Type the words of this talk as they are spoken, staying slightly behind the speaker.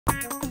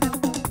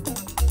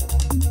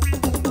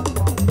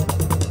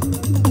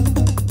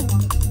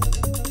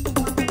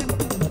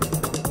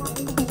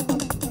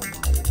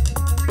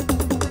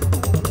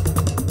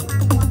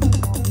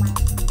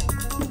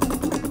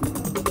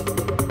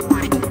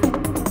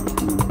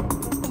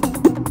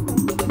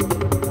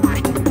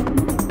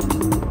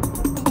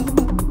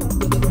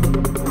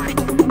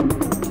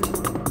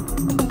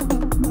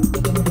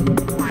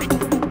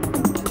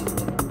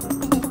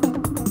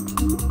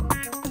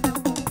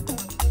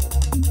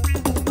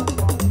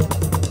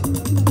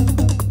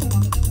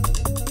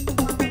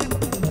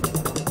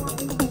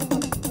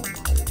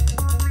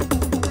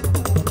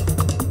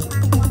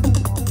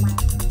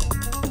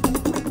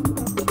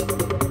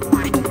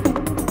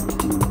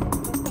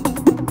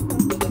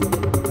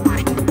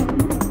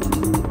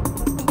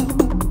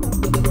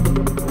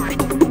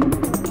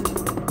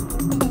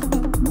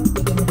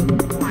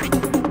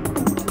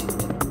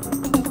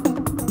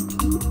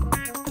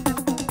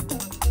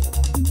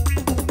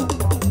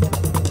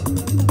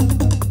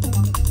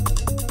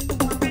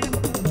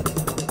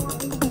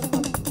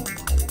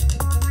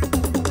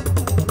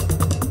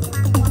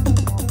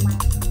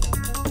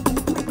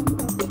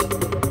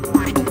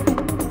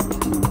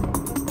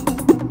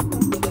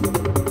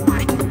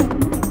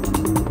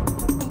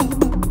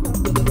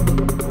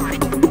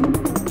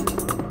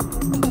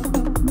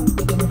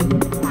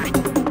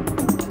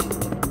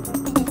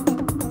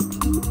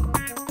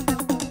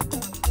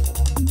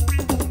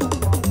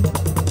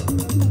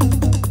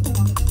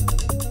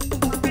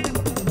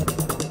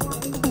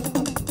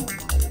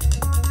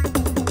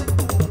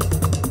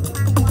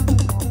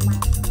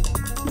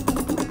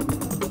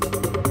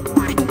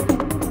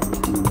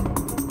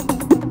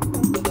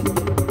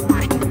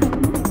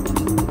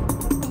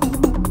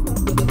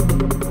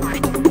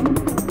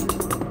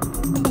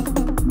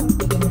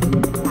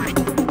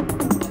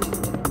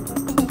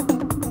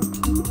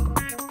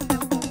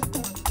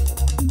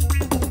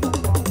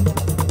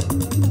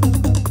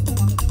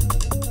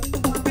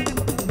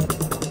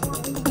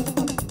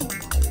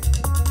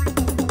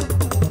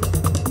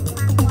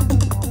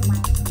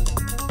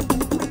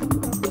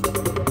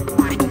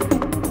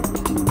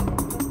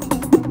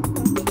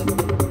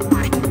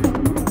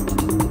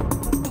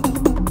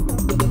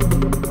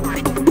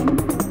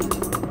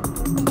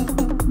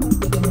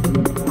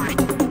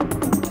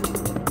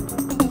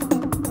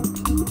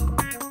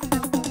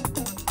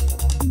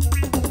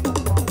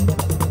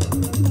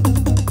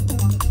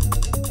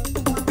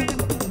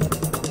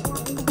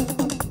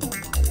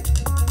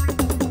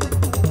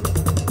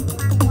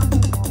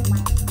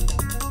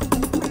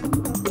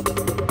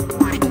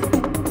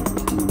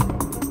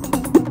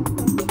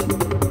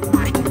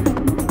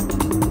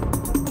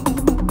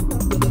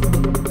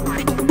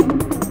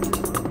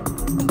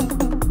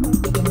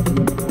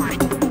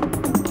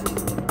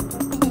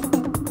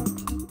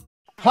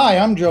Hi,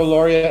 I'm Joe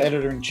Loria,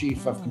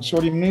 Editor-in-Chief of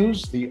Consortium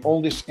News, the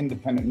oldest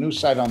independent news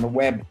site on the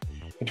web.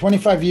 For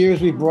 25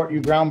 years, we've brought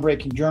you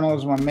groundbreaking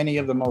journalism on many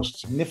of the most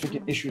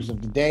significant issues of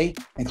the day,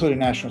 including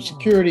national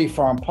security,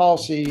 foreign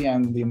policy,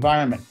 and the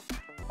environment.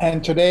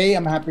 And today,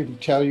 I'm happy to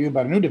tell you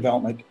about a new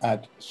development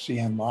at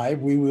CN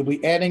Live. We will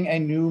be adding a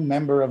new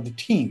member of the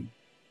team.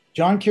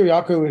 John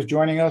Kiriakou is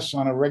joining us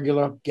on a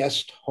regular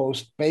guest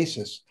host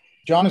basis.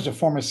 John is a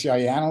former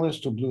CIA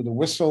analyst who blew the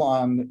whistle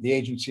on the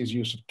agency's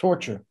use of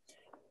torture.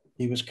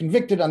 He was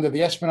convicted under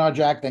the Espionage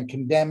Act and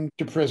condemned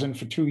to prison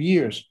for 2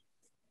 years.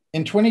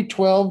 In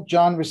 2012,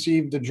 John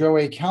received the Joe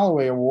A.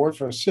 Calloway Award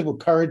for civil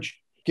courage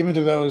given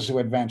to those who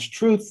advance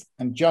truth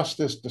and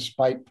justice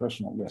despite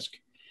personal risk.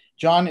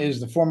 John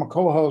is the former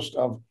co-host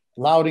of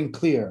Loud and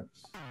Clear.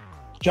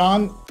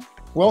 John,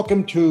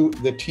 welcome to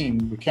the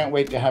team. We can't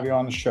wait to have you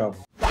on the show.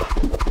 Get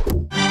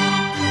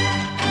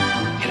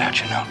out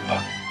your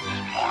notebook.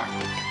 There's more.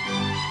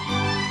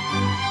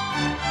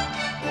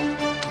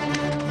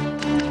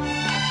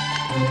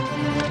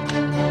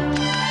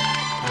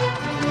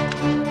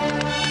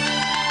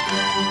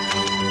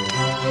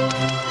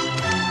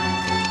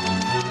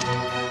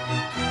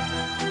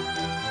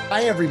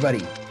 Hi,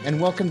 everybody,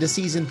 and welcome to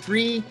Season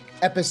 3,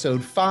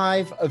 Episode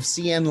 5 of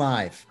CN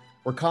Live.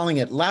 We're calling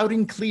it Loud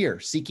and Clear,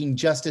 Seeking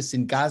Justice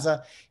in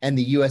Gaza and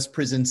the U.S.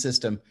 Prison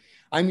System.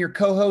 I'm your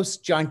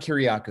co-host, John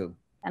Kiriakou.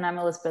 And I'm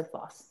Elizabeth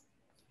Vos.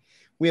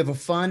 We have a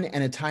fun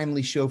and a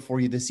timely show for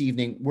you this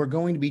evening. We're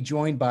going to be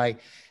joined by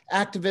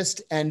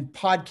activist and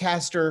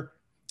podcaster.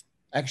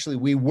 Actually,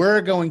 we were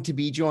going to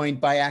be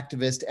joined by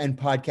activist and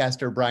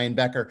podcaster Brian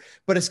Becker,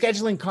 but a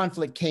scheduling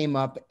conflict came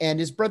up and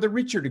his brother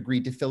Richard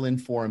agreed to fill in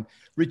for him.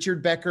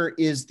 Richard Becker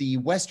is the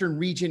Western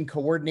Region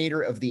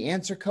Coordinator of the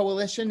Answer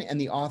Coalition and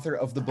the author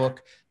of the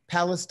book,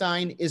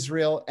 Palestine,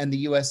 Israel, and the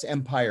U.S.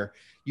 Empire.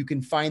 You can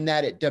find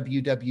that at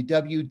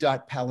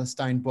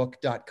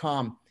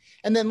www.palestinebook.com.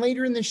 And then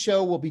later in the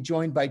show, we'll be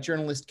joined by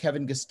journalist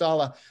Kevin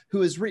Gosztola, who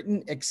has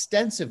written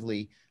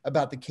extensively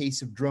about the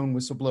case of drone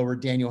whistleblower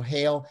Daniel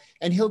Hale,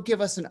 and he'll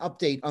give us an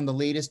update on the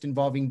latest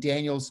involving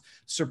Daniel's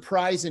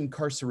surprise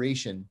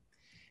incarceration.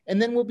 And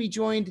then we'll be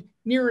joined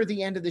nearer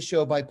the end of the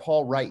show by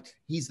Paul Wright.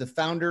 He's the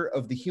founder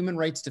of the Human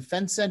Rights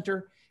Defense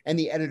Center and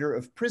the editor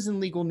of Prison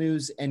Legal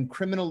News and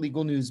Criminal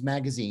Legal News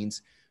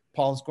magazines.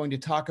 Paul's going to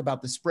talk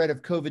about the spread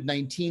of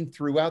COVID-19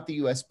 throughout the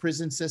U.S.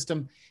 prison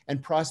system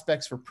and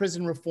prospects for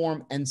prison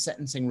reform and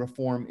sentencing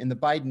reform in the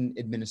Biden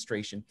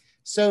administration.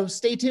 So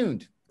stay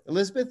tuned.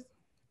 Elizabeth?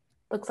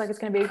 Looks like it's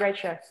going to be a great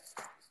show.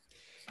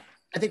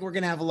 I think we're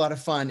going to have a lot of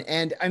fun.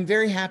 And I'm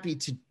very happy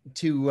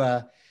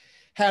to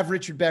have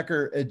Richard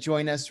Becker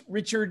join us.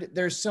 Richard,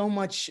 there's so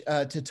much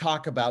to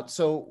talk about.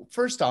 So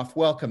first off,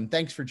 welcome.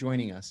 Thanks for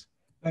joining us.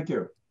 Thank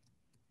you.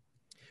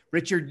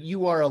 Richard,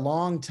 you are a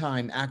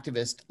longtime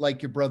activist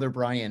like your brother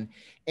Brian,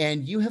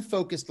 and you have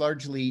focused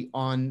largely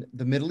on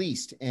the Middle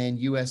East and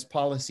U.S.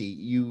 policy.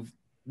 You've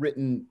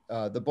written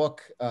the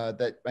book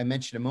that I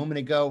mentioned a moment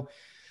ago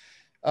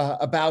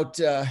about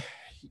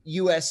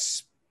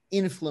U.S.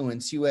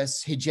 influence,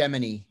 U.S.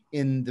 hegemony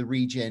in the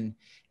region.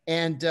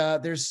 And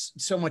there's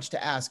so much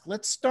to ask.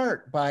 Let's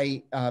start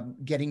by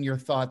getting your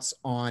thoughts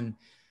on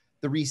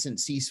the recent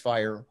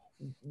ceasefire.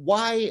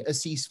 Why a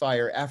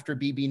ceasefire after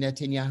Bibi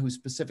Netanyahu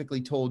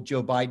specifically told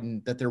Joe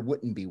Biden that there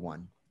wouldn't be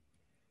one?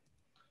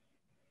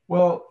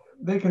 Well,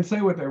 they can say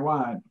what they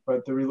want,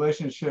 but the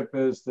relationship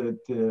is that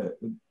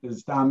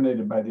is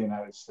dominated by the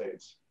United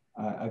States.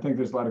 I think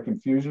there's a lot of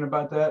confusion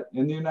about that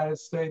in the United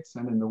States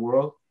and in the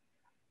world.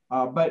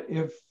 But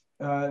if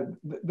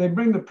they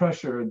bring the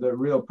pressure, the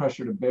real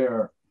pressure to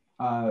bear,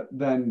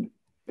 then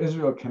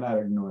Israel cannot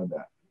ignore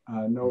that.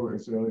 No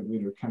Israeli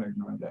leader can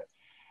ignore that.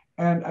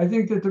 And I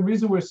think that the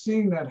reason we're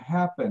seeing that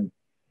happen,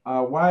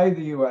 why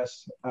the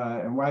U.S.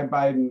 And why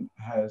Biden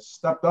has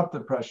stepped up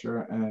the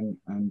pressure and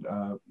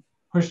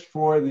pushed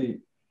for the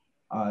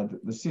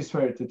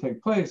ceasefire to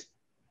take place,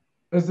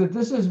 is that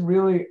this is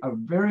really a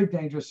very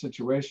dangerous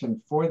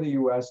situation for the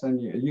U.S. And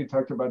you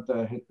talked about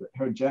the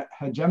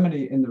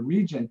hegemony in the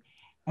region.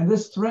 And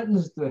this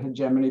threatens the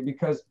hegemony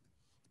because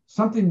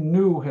something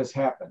new has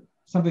happened,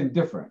 something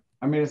different.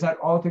 I mean, it's not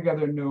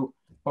altogether new,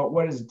 but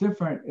what is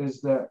different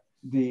is that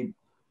the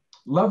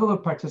level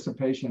of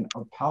participation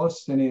of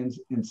Palestinians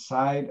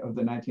inside of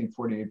the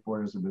 1948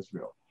 borders of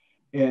Israel,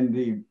 in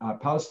the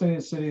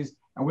Palestinian cities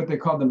and what they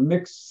call the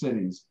mixed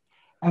cities.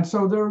 And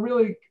so there are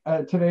really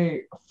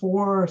today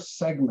 4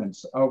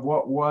 segments of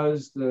what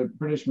was the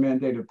British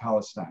Mandate of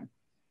Palestine.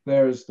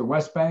 There's the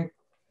West Bank,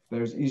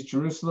 there's East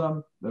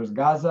Jerusalem, there's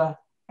Gaza,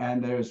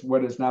 and there's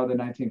what is now the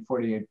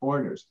 1948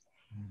 borders.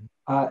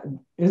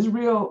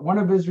 Israel, one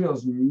of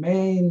Israel's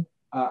main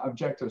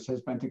objectives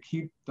has been to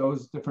keep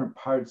those different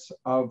parts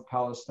of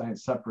Palestine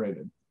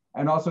separated,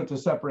 and also to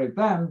separate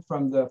them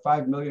from the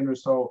 5 million or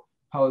so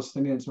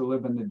Palestinians who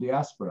live in the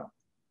diaspora.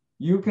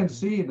 You can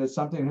see that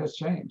something has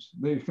changed.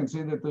 You can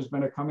see that there's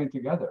been a coming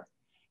together.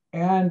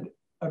 And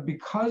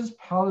because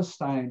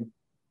Palestine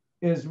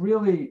is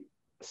really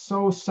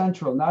so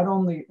central, not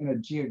only in a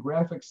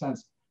geographic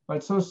sense,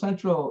 but so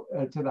central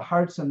to the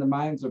hearts and the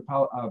minds of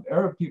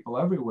Arab people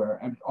everywhere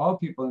and all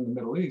people in the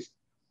Middle East.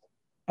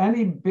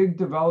 Any big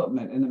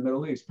development in the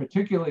Middle East,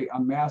 particularly a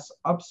mass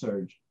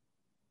upsurge,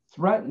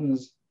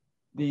 threatens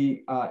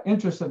the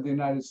interests of the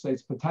United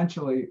States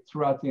potentially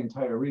throughout the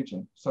entire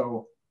region.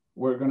 So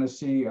we're going to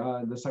see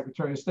the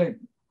Secretary of State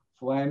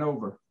flying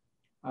over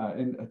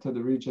to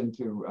the region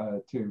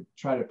to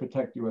try to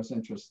protect U.S.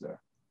 interests there.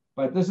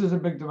 But this is a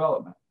big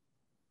development.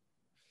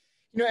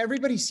 You know,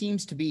 everybody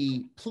seems to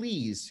be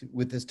pleased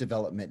with this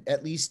development.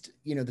 At least,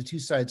 you know, the two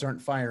sides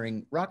aren't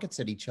firing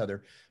rockets at each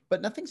other,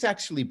 but nothing's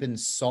actually been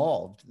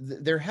solved.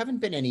 There haven't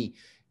been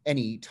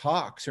any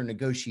talks or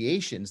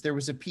negotiations. There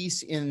was a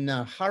piece in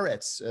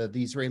Haaretz,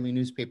 the Israeli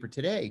newspaper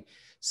today,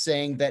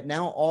 saying that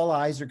now all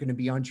eyes are going to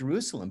be on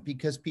Jerusalem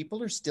because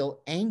people are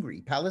still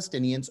angry.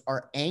 Palestinians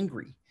are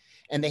angry,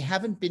 and they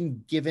haven't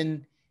been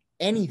given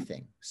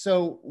anything.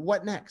 So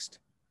what next?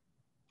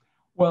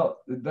 Well,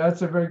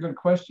 that's a very good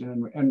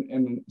question. And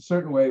in a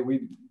certain way,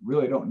 we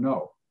really don't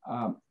know.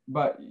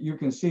 But you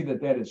can see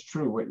that that is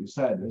true. What you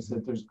said is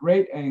that there's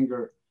great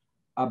anger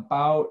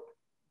about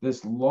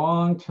this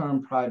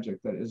long-term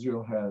project that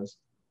Israel has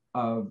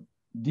of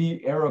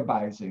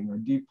de-Arabizing or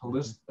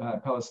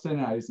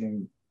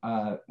de-Palestinizing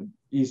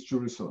East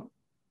Jerusalem.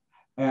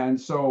 And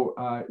so,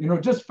 you know,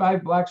 just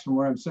 5 blocks from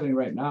where I'm sitting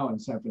right now in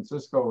San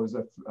Francisco is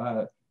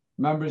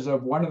members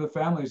of one of the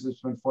families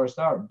that's been forced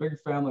out, a big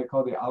family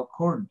called the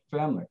Al-Kurd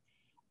family.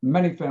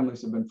 Many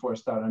families have been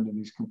forced out under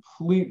these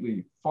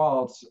completely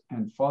false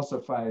and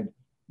falsified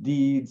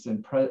deeds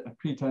and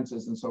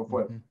pretenses and so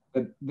forth,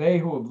 that they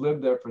who have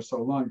lived there for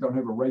so long don't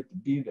have a right to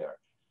be there.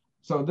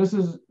 So this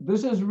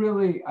is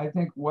really, I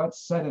think, what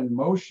set in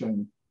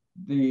motion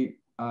the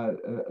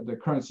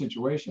current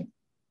situation.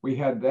 We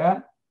had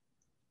that.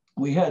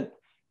 We had,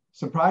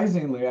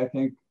 surprisingly, I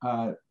think,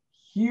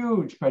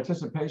 huge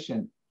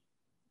participation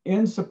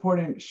in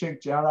supporting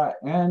Sheikh Jarrah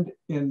and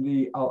in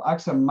the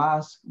Al-Aqsa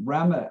Mosque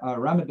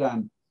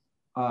Ramadan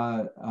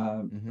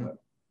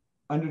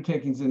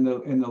undertakings in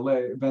the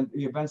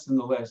events in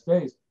the last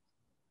days.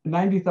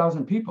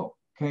 90,000 people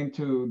came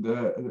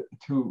to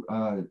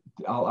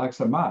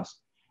Al-Aqsa Mosque,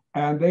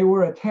 and they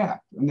were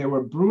attacked, and they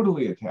were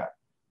brutally attacked.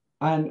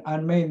 And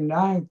on May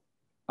 9th,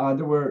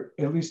 there were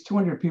at least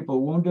 200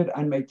 people wounded.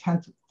 On May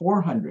 10th,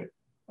 400,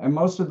 and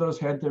most of those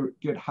had to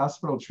get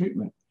hospital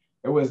treatment.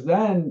 It was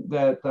then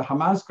that the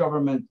Hamas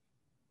government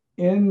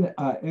in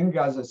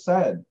Gaza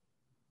said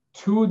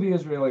to the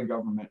Israeli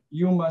government,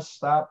 you must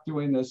stop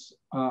doing this.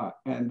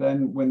 And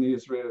then when the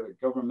Israeli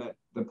government,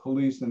 the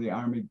police and the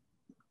army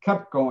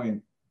kept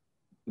going,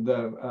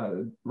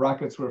 the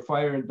rockets were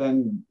fired,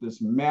 then this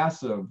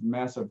massive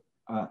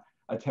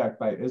attack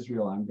by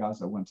Israel on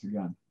Gaza once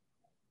again.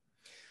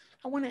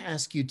 I want to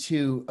ask you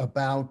too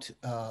about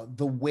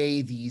the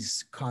way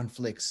these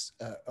conflicts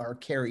are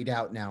carried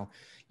out now.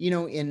 You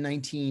know, in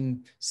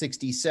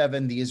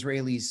 1967, the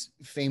Israelis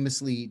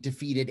famously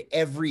defeated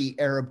every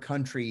Arab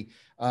country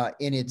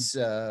in its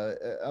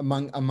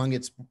along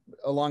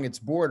its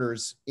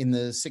borders in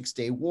the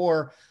Six-Day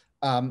War.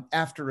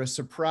 After a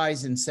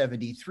surprise in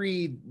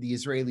 '73, the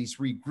Israelis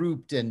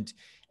regrouped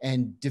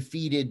and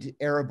defeated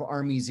Arab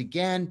armies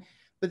again.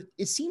 But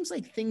it seems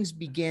like things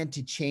began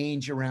to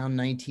change around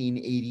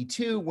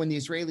 1982 when the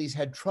Israelis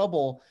had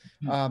trouble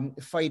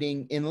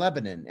fighting in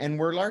Lebanon and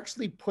were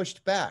largely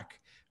pushed back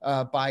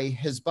by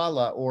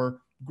Hezbollah or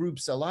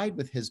groups allied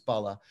with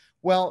Hezbollah.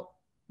 Well,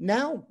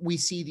 now we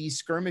see these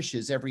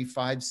skirmishes every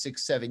 5,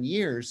 6, 7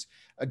 years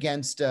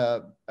against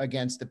the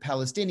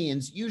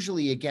Palestinians,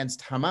 usually against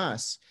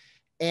Hamas.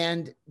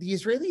 And the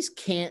Israelis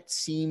can't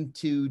seem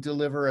to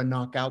deliver a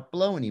knockout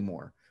blow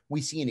anymore.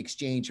 We see an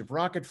exchange of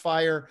rocket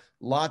fire,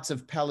 lots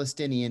of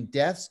Palestinian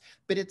deaths,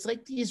 but it's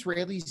like the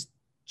Israelis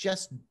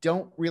just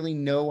don't really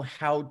know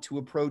how to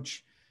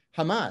approach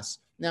Hamas.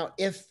 Now,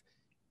 if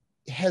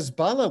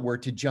Hezbollah were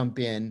to jump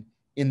in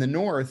the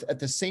north at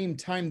the same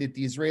time that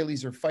the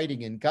Israelis are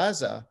fighting in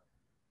Gaza,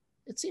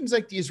 it seems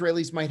like the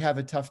Israelis might have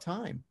a tough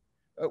time.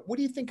 What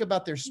do you think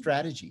about their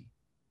strategy?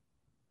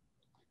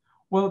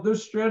 Well, their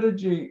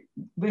strategy,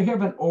 they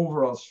have an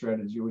overall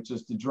strategy, which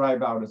is to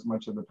drive out as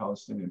much of the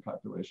Palestinian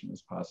population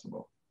as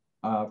possible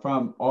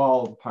from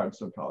all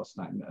parts of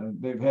Palestine.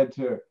 They've had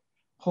to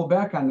pull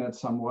back on that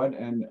somewhat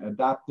and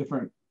adopt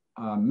different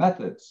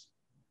methods,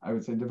 I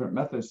would say different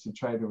methods to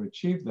try to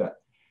achieve that.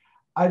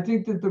 I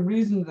think that the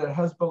reason that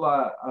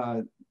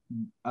Hezbollah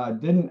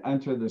didn't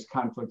enter this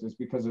conflict is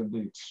because of the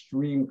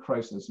extreme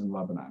crisis in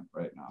Lebanon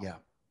right now. Yeah.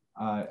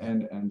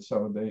 And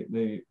so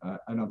they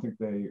I don't think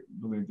they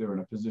believe they're in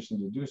a position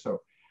to do so.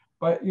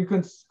 But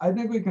I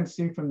think we can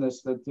see from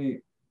this that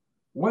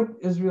what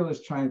Israel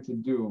is trying to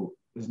do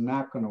is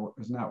not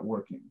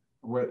working.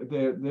 Where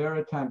their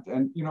attempt,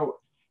 and you know,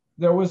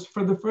 there was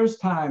for the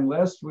first time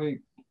last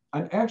week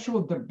an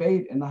actual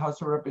debate in the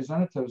House of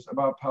Representatives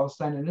about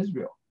Palestine and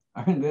Israel.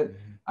 I mean,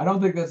 I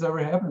don't think that's ever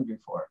happened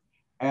before.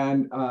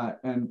 And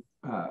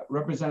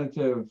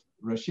Representative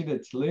Rashida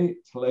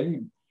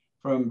Tlaib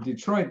from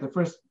Detroit, the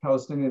first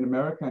Palestinian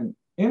American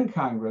in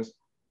Congress,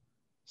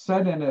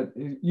 said in it,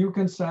 you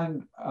can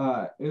send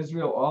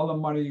Israel all the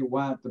money you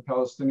want, the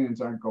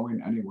Palestinians aren't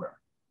going anywhere.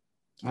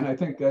 And I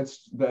think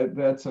that's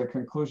a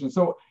conclusion.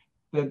 So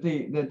that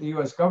the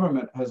U.S.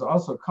 government has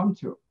also come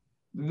to.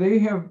 They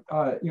have,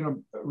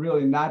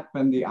 really not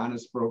been the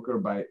honest broker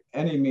by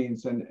any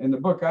means. And in the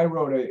book I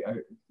wrote, I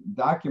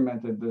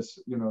documented this,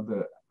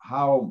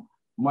 how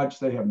much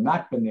they have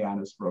not been the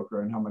honest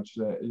broker and how much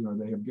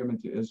they have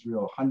given to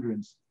Israel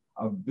hundreds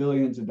of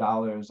billions of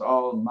dollars,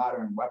 all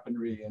modern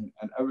weaponry and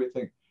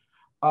everything.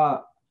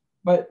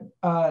 But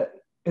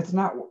it's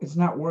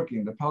not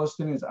working. The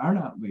Palestinians are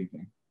not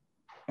leaving.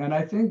 And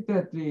I think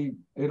that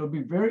it'll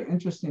be very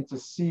interesting to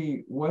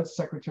see what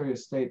Secretary of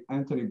State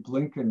Antony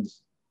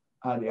Blinken's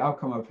the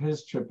outcome of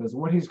his trip is,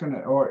 what he's going to,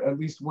 or at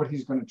least what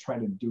he's going to try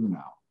to do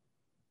now,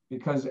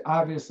 because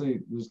obviously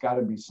there's got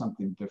to be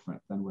something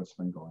different than what's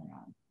been going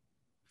on.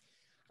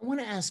 I want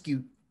to ask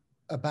you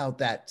about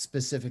that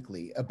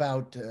specifically,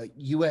 about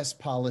U.S.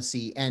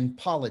 policy and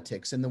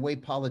politics and the way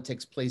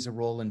politics plays a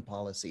role in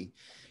policy.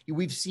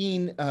 We've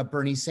seen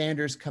Bernie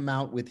Sanders come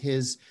out with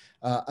his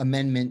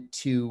amendment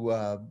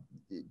to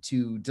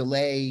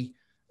delay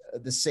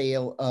the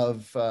sale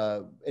of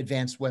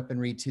advanced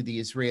weaponry to the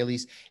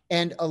Israelis,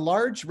 and a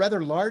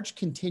rather large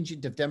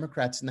contingent of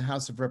Democrats in the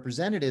House of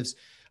Representatives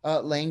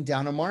laying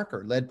down a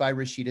marker, led by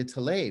Rashida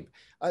Tlaib.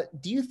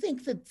 Do you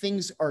think that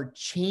things are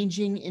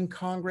changing in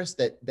Congress,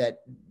 that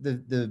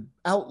the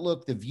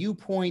outlook, the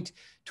viewpoint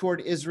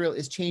toward Israel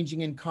is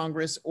changing in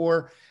Congress,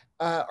 or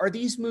are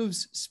these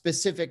moves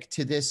specific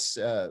to this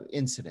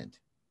incident?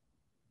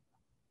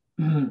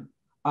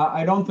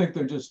 I don't think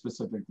they're just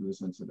specific to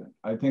this incident.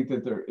 I think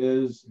that there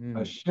is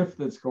a shift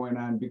that's going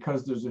on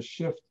because there's a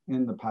shift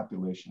in the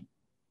population.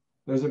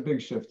 There's a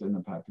big shift in the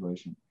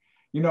population.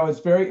 It's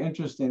very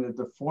interesting that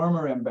the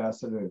former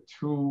ambassador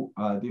to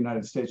the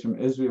United States from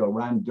Israel,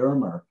 Ron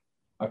Dermer,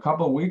 a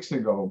couple of weeks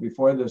ago,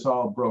 before this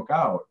all broke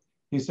out,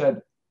 he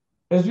said,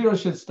 Israel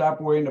should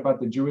stop worrying about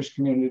the Jewish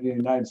community in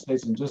the United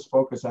States and just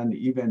focus on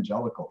the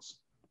evangelicals.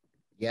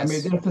 Yes. I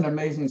mean, that's an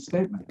amazing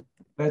statement.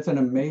 That's an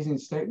amazing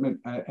statement,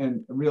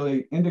 and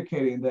really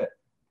indicating that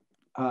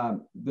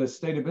the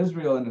state of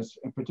Israel, and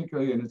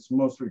particularly in its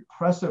most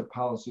repressive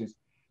policies,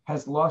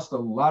 has lost a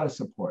lot of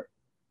support,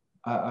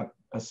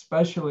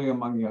 especially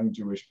among young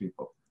Jewish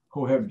people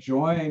who have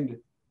joined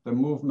the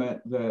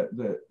movement,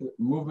 the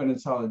movement in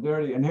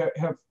solidarity, and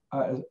have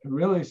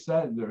really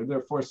said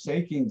they're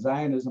forsaking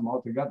Zionism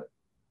altogether,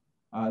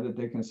 that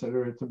they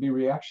consider it to be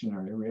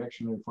reactionary, a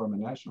reactionary form of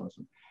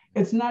nationalism.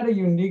 It's not a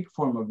unique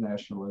form of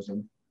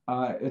nationalism.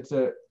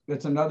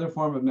 It's another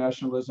form of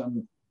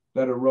nationalism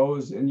that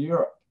arose in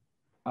Europe,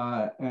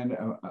 and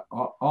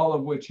all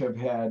of which have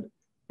had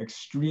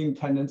extreme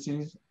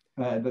tendencies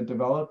that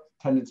developed,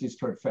 tendencies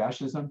toward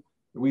fascism.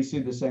 We see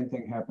the same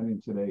thing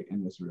happening today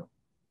in Israel.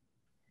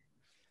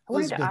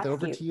 Elizabeth,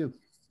 over to you.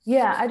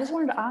 Yeah, I just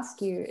wanted to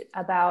ask you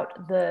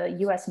about the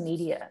US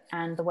media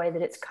and the way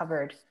that it's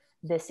covered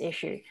this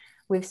issue.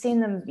 We've seen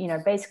them,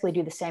 basically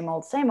do the same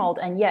old,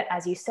 and yet,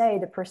 as you say,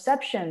 the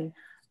perception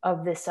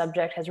of this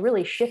subject has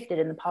really shifted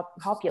in the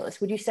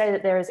populace. Would you say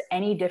that there is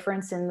any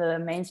difference in the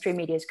mainstream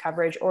media's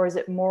coverage, or is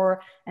it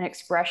more an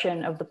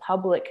expression of the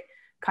public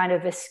kind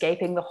of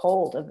escaping the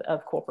hold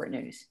of corporate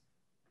news?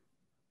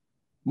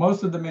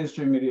 Most of the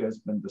mainstream media has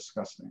been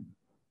disgusting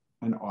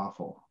and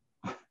awful.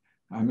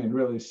 I mean,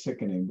 really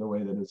sickening the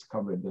way that it's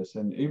covered this.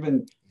 And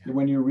even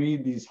when you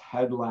read these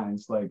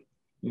headlines like,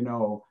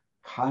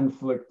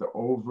 conflict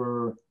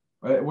over,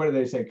 what do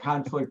they say?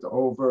 Conflict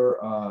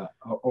over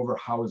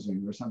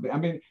housing or something. I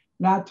mean,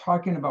 not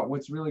talking about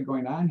what's really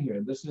going on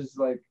here. This is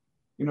like,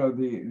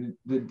 the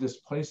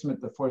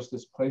displacement, the forced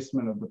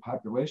displacement of the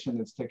population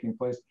that's taking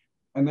place.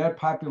 And that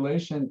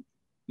population,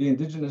 the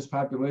indigenous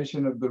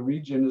population of the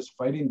region, is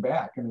fighting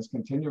back and is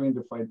continuing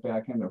to fight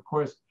back. And of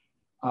course,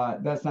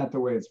 that's not the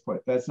way it's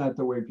put. That's not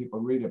the way people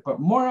read it. But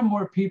more and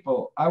more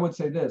people, I would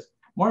say this,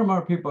 more and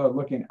more people are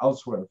looking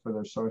elsewhere for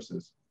their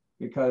sources,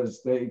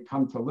 because they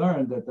come to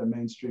learn that the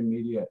mainstream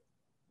media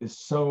is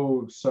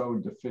so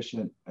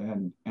deficient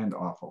and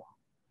awful.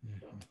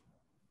 Mm-hmm.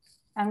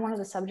 And one of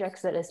the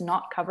subjects that is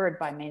not covered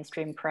by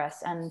mainstream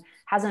press and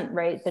hasn't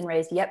been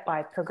raised yet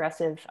by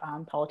progressive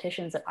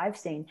politicians that I've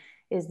seen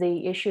is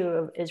the issue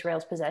of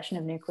Israel's possession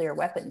of nuclear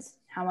weapons.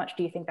 How much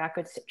do you think that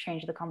could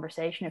change the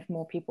conversation if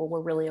more people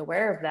were really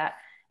aware of that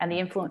and the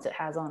influence it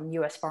has on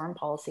US foreign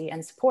policy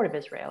and support of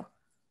Israel?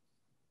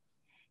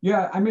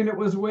 Yeah, I mean, it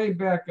was way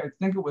back, I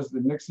think it was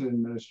the Nixon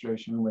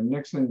administration, when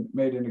Nixon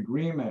made an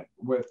agreement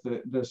with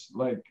it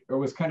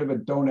was kind of a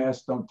don't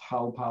ask, don't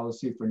tell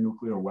policy for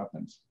nuclear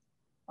weapons.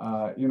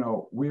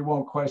 We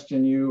won't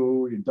question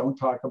you don't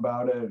talk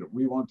about it,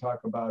 we won't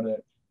talk about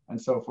it,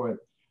 and so forth.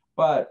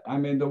 But I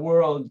mean, the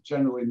world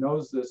generally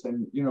knows this,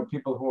 and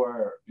people who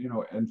are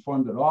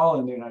informed at all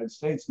in the United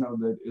States know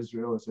that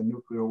Israel is a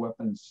nuclear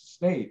weapons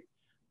state,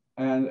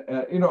 and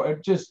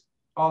it just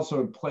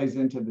also plays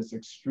into this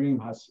extreme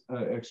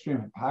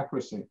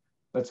hypocrisy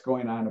that's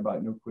going on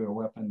about nuclear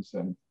weapons,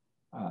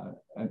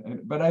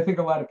 but I think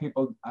a lot of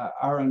people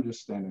are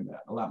understanding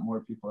that. A lot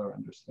more people are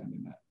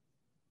understanding that.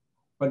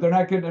 but they're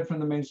not getting it from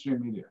the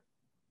mainstream media.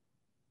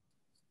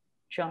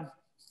 Sean.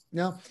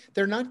 No,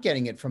 they're not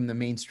getting it from the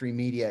mainstream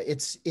media.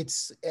 It's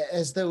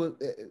as though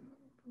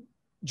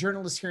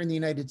journalists here in the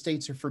United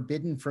States are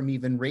forbidden from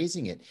even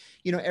raising it.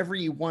 You know,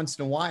 every once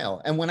in a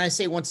while, and when I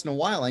say once in a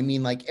while, I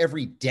mean like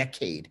every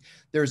decade,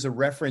 there's a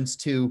reference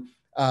to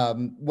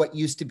what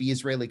used to be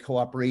Israeli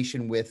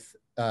cooperation with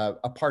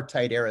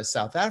apartheid-era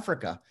South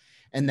Africa,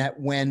 and that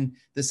when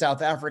the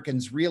South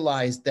Africans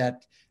realized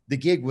that the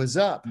gig was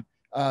up,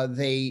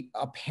 they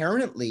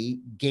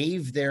apparently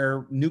gave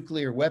their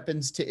nuclear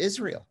weapons to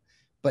Israel,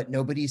 but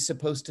nobody's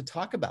supposed to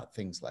talk about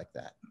things like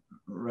that.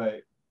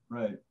 Right,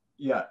 right,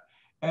 yeah.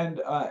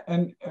 And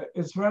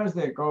as far as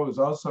that goes,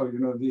 also, you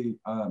know,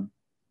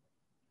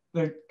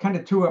 the kind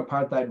of two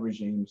apartheid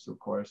regimes, of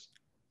course.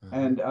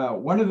 And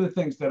one of the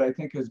things that I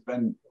think has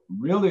been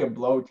really a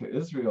blow to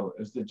Israel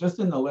is that just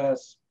in the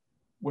last,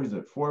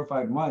 4 or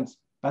 5 months,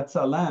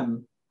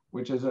 B'Tselem,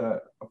 which is a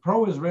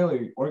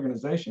pro-Israeli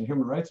organization,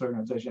 human rights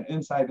organization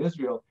inside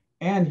Israel,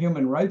 and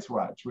Human Rights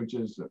Watch, which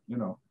is, you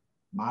know,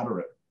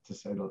 moderate to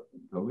say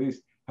the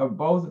least, have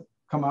both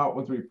come out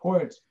with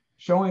reports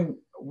showing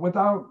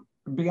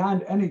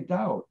beyond any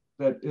doubt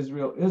that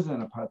Israel is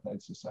an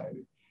apartheid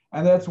society.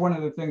 And that's one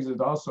of the things that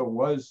also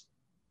was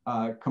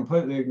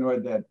completely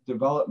ignored, that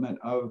development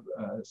of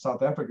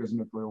South Africa's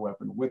nuclear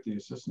weapon with the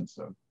assistance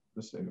of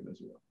the state of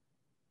Israel.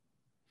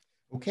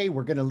 Okay,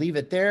 we're going to leave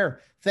it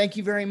there. Thank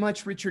you very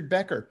much, Richard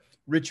Becker.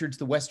 Richard's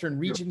the Western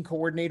Region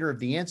Coordinator of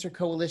the Answer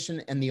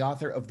Coalition and the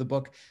author of the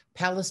book,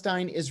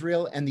 Palestine,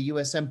 Israel, and the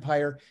U.S.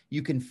 Empire.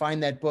 You can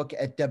find that book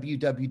at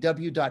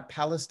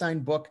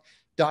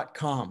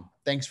www.palestinebook.com.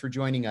 Thanks for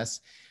joining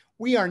us.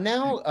 We are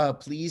now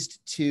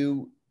pleased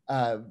to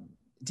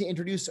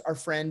introduce our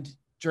friend,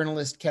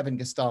 journalist Kevin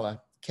Gosztola.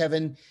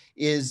 Kevin,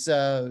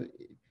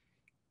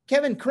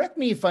 correct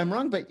me if I'm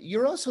wrong, but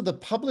you're also the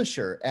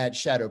publisher at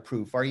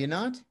Shadowproof, are you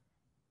not?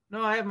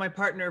 No, I have my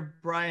partner,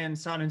 Brian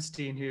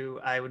Sonnenstein, who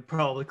I would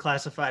probably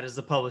classify as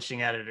the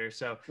publishing editor.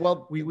 So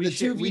well, we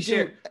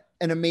share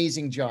an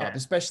amazing job, yeah,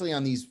 especially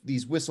on these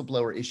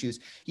whistleblower issues.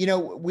 You know,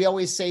 we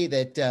always say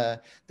that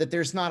that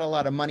there's not a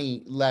lot of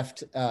money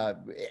left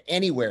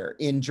anywhere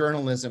in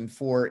journalism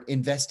for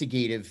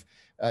investigative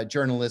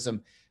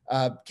journalism.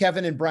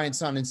 Kevin and Brian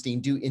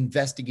Sonnenstein do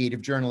investigative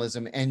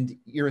journalism, and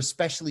you're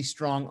especially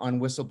strong on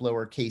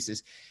whistleblower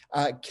cases.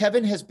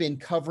 Kevin has been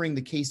covering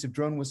the case of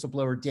drone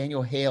whistleblower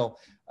Daniel Hale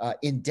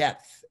in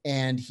depth,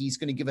 and he's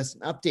going to give us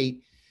an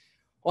update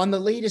on the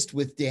latest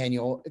with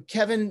Daniel.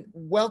 Kevin,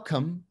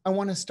 welcome. I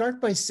want to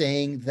start by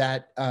saying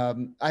that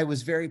I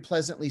was very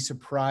pleasantly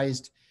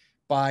surprised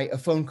by a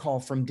phone call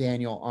from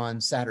Daniel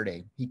on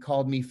Saturday. He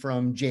called me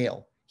from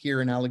jail here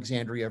in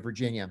Alexandria,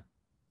 Virginia.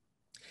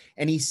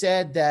 And he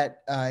said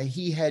that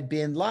he had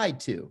been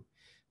lied to,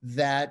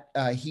 that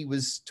he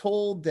was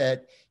told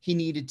that he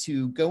needed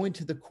to go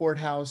into the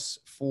courthouse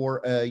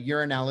for a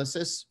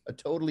urinalysis, a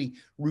totally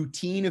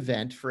routine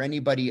event for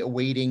anybody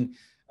awaiting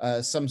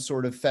some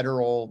sort of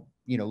federal,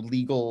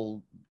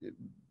 legal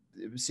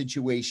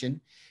situation.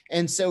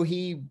 And so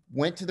he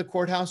went to the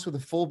courthouse with a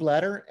full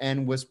bladder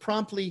and was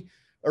promptly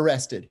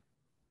arrested.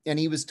 And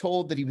he was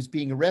told that he was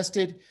being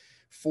arrested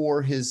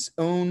for his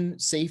own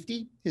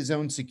safety, his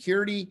own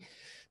security,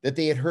 that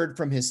they had heard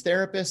from his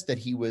therapist that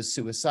he was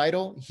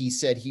suicidal. He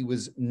said he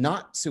was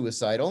not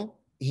suicidal.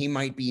 He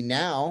might be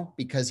now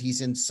because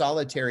he's in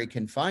solitary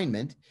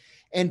confinement.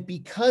 And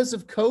because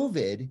of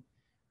COVID,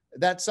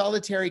 that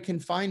solitary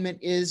confinement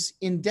is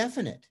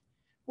indefinite.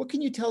 What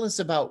can you tell us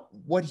about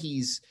what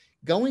he's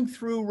going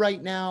through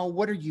right now?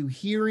 What are you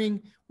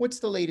hearing? What's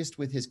the latest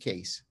with his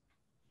case?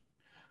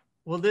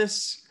 Well,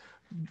 this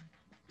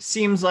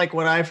seems like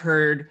what I've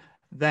heard,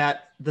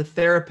 that the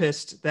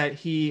therapist that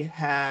he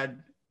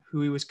had,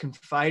 who he was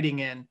confiding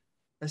in,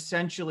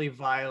 essentially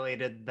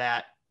violated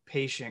that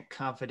patient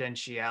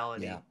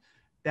confidentiality. Yeah.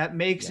 That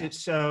makes it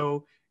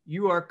so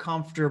you are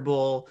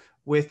comfortable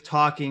with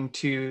talking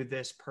to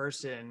this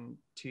person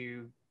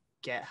to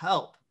get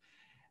help.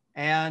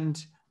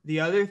 And the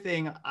other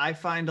thing I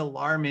find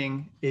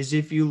alarming is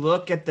if you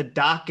look at the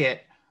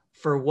docket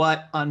for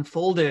what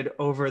unfolded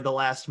over the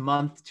last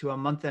month to a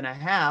month and a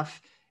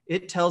half,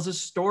 it tells a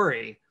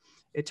story.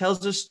 It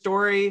tells a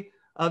story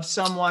of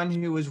someone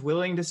who was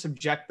willing to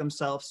subject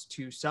themselves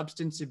to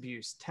substance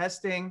abuse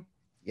testing,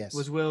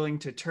 was willing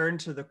to turn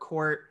to the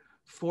court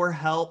for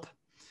help,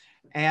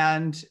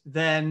 and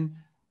then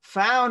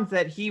found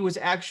that he was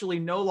actually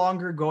no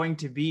longer going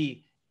to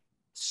be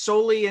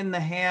solely in the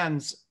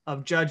hands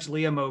of Judge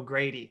Liam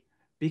O'Grady,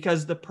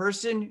 because the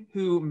person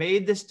who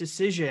made this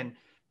decision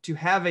to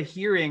have a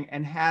hearing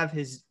and have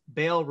his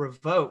bail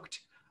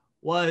revoked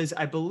was,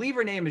 I believe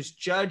her name is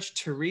Judge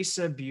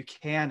Teresa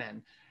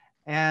Buchanan.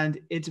 And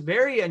it's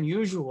very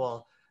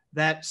unusual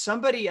that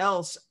somebody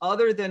else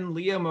other than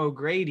Liam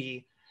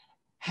O'Grady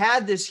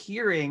had this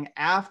hearing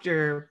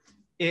after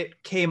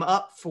it came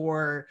up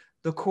for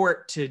the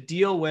court to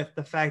deal with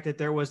the fact that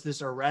there was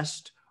this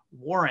arrest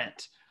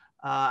warrant.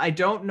 I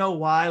don't know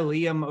why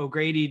Liam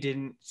O'Grady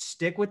didn't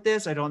stick with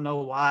this. I don't know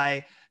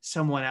why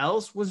someone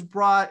else was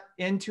brought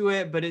into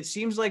it, but it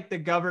seems like the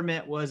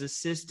government was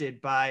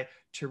assisted by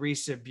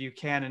Teresa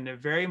Buchanan. It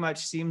very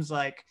much seems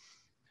like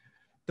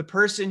the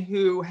person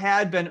who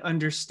had been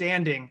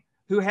understanding,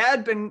 who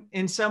had been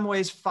in some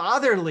ways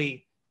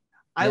fatherly.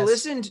 I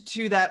listened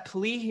to that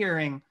plea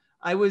hearing.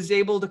 I was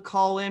able to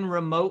call in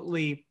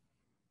remotely,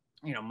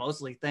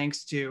 mostly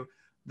thanks to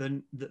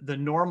the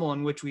normal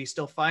in which we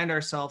still find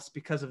ourselves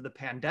because of the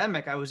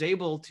pandemic. I was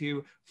able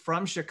to,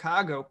 from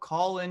Chicago,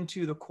 call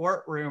into the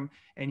courtroom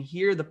and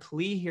hear the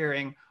plea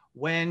hearing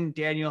when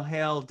Daniel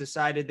Hale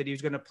decided that he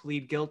was going to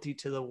plead guilty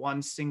to the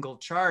one single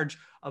charge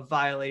of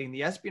violating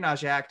the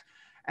Espionage Act.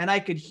 And I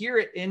could hear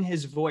it in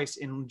his voice,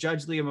 in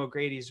Judge Liam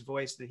O'Grady's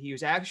voice, that he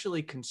was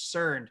actually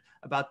concerned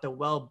about the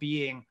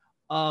well-being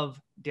of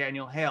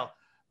Daniel Hale.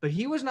 But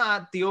he was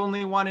not the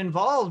only one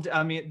involved.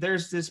 I mean,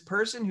 there's this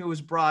person who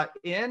was brought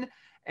in,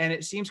 and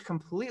it seems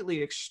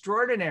completely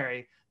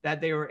extraordinary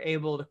that they were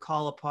able to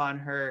call upon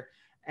her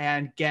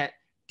and get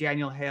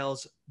Daniel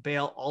Hale's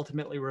bail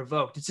ultimately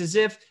revoked. It's as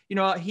if,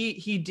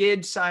 he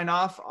did sign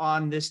off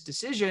on this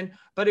decision,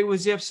 but it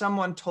was as if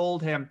someone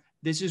told him,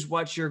 this is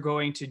what you're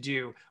going to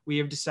do. We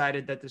have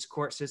decided that this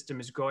court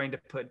system is going to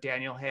put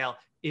Daniel Hale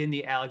in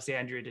the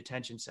Alexandria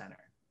Detention Center.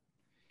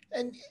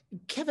 And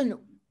Kevin,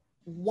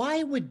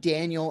 why would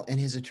Daniel and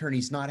his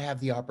attorneys not have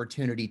the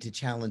opportunity to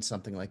challenge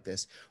something like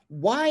this?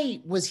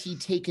 Why was he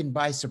taken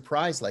by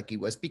surprise like he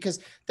was?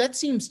 Because that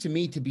seems to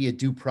me to be a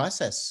due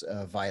process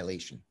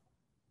violation.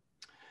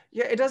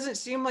 Yeah, it doesn't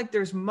seem like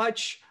there's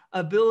much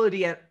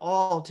ability at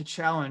all to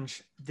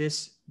challenge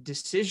this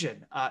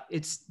decision.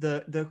 It's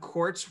the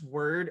court's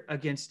word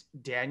against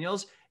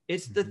Daniel's.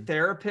 It's the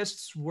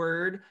therapist's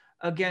word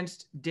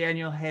against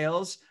Daniel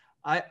Hale's.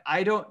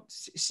 I don't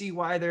see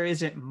why there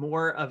isn't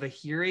more of a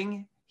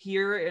hearing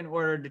here in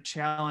order to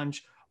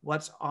challenge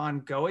what's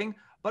ongoing.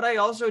 But I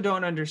also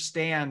don't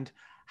understand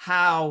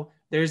how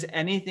there's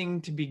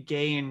anything to be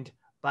gained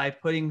by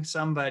putting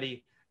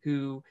somebody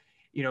who,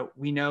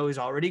 we know is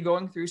already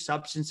going through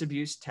substance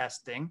abuse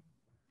testing,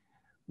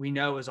 we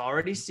know is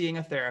already seeing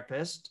a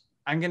therapist.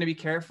 I'm going to be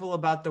careful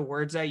about the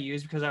words I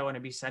use because I want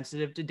to be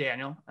sensitive to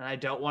Daniel, and I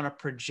don't want to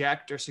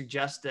project or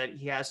suggest that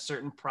he has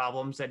certain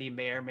problems that he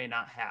may or may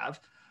not have.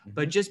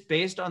 But just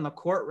based on the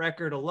court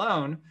record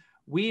alone,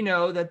 we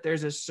know that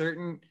there's a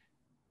certain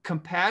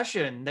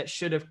compassion that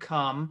should have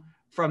come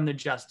from the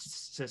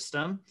justice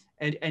system.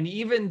 And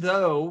even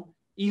though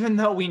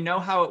we know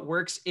how it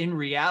works in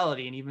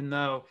reality, and even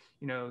though,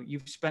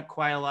 you've spent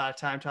quite a lot of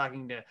time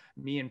talking to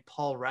me and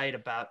Paul Wright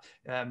about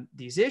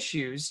these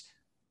issues,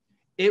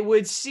 it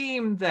would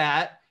seem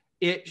that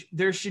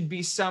there should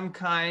be some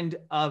kind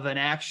of an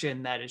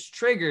action that is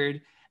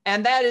triggered.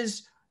 And that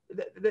is,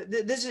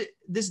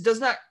 this does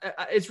not,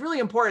 it's really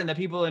important that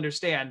people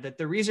understand that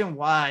the reason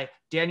why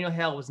Daniel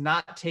Hale was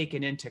not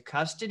taken into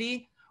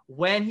custody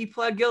when he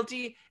pled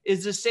guilty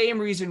is the same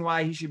reason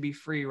why he should be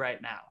free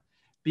right now.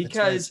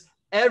 Because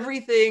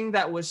everything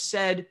that was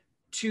said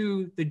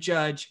to the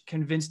judge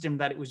convinced him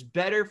that it was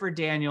better for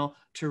Daniel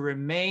to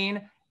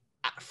remain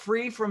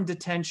free from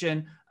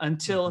detention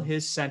until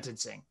his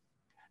sentencing.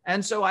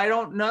 And so I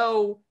don't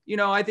know,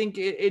 I think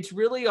it's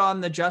really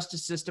on the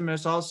justice system, and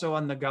it's also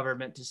on the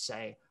government to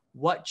say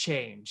what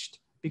changed,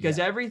 because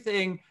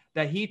everything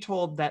that he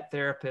told that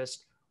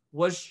therapist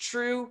was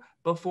true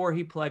before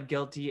he pled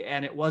guilty,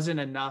 and it wasn't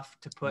enough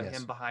to put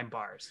him behind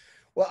bars.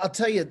 Well, I'll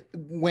tell you,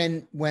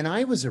 when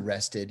I was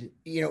arrested,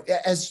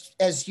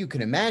 as you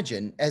can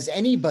imagine, as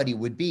anybody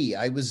would be,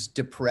 I was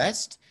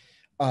depressed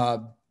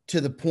to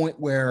the point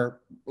where,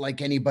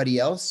 like anybody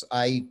else,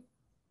 I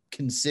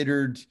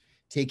considered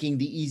taking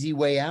the easy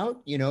way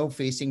out,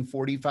 facing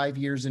 45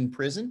 years in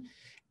prison.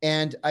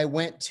 And I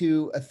went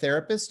to a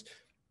therapist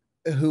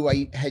who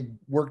I had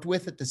worked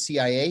with at the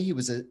CIA. He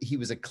was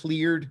a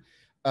cleared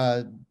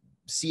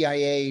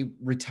CIA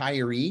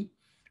retiree.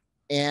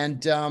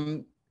 And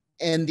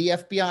the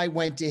FBI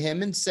went to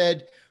him and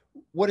said,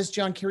 "What does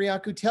John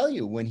Kiriakou tell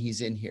you when he's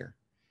in here?"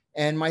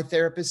 And my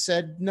therapist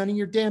said, "None of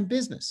your damn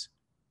business."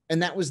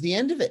 And that was the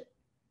end of it.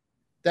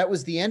 That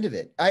was the end of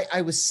it.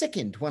 I was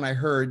sickened when I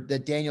heard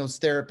that Daniel's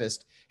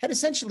therapist had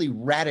essentially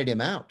ratted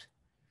him out.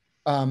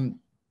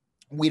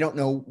 We don't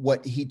know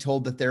what he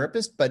told the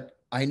therapist, but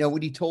I know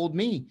what he told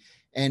me.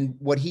 And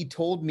what he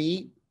told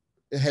me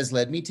has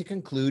led me to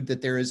conclude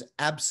that there is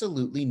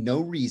absolutely no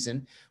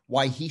reason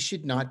why he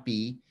should not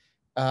be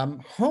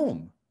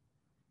home.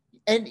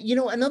 And,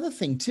 another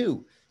thing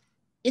too,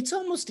 it's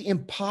almost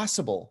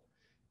impossible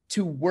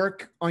to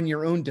work on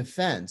your own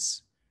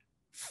defense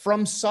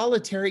from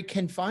solitary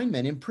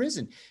confinement in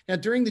prison. Now,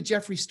 during the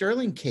Jeffrey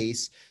Sterling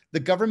case, the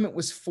government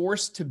was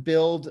forced to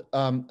build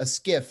a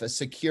SCIF, a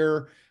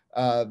secure,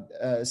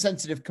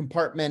 sensitive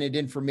compartmented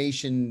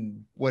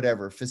information,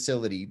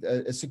 facility,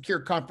 a secure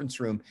conference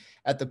room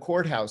at the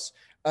courthouse.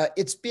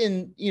 It's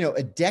been,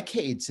 a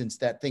decade since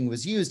that thing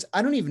was used.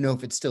 I don't even know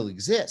if it still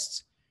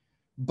exists.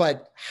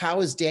 But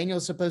how is Daniel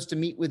supposed to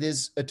meet with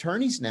his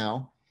attorneys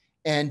now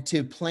and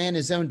to plan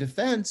his own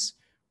defense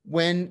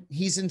when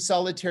he's in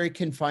solitary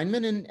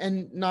confinement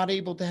and not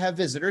able to have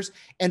visitors,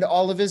 and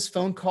all of his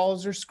phone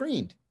calls are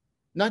screened.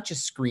 Not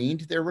just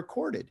screened, they're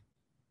recorded.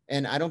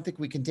 And I don't think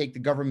we can take the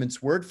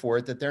government's word for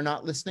it that they're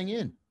not listening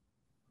in.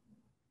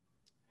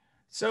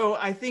 So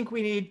I think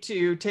we need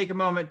to take a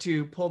moment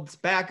to pull this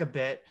back a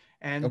bit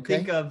and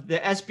think of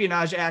the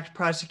Espionage Act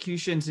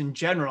prosecutions in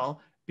general,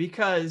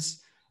 because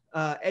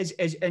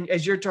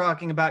as you're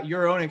talking about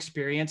your own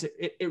experience,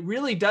 it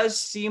really does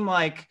seem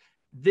like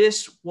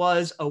this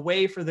was a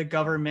way for the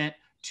government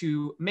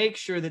to make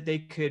sure that they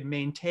could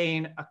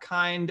maintain a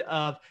kind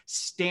of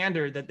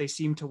standard that they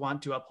seem to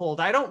want to uphold.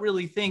 I don't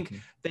really think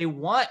they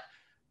want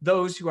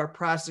those who are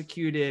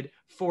prosecuted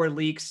for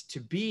leaks to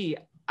be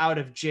out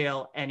of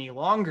jail any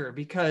longer,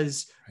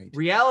 because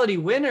Reality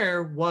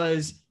Winner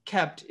was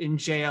kept in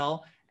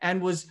jail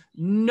and was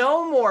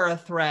no more a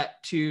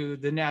threat to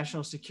the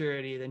national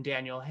security than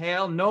Daniel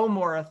Hale, no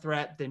more a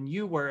threat than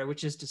you were,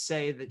 which is to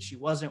say that she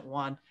wasn't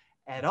one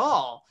at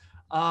all.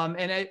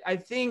 And I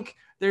think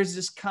there's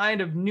this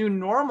kind of new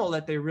normal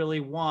that they really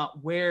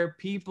want, where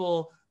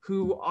people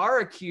who are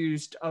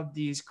accused of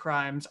these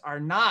crimes are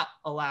not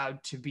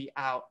allowed to be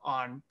out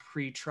on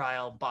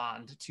pretrial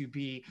bond, to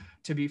be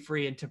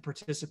free and to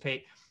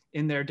participate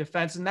in their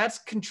defense. And that's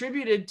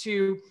contributed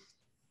to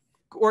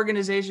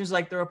organizations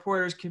like the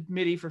Reporters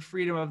Committee for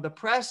Freedom of the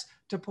Press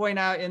to point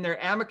out in their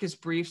amicus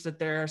briefs that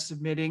they're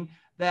submitting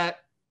that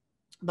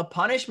the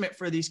punishment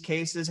for these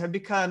cases has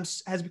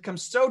become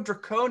so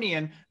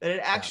draconian that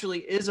it actually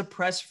is a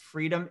press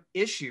freedom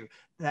issue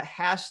that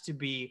has to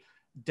be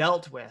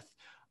dealt with.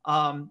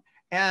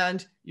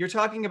 And you're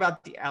talking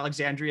about the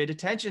Alexandria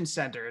Detention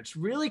Center. It's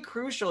really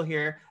crucial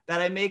here that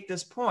I make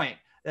this point,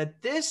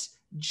 that this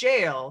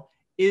jail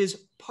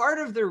is part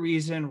of the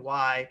reason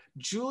why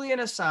Julian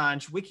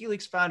Assange,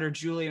 WikiLeaks founder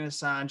Julian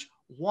Assange,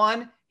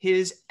 won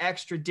his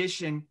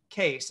extradition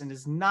case and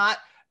is not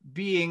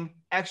being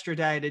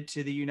extradited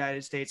to the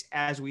United States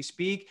as we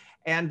speak,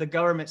 and the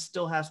government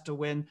still has to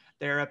win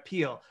their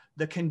appeal.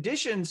 The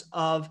conditions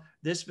of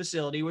this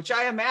facility, which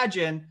I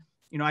imagine,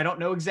 I don't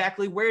know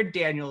exactly where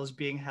Daniel is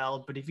being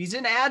held, but if he's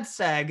in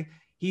ADSEG,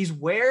 he's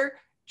where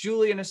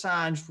Julian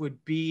Assange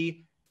would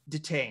be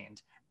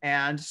detained.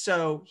 And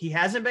so he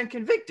hasn't been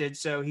convicted,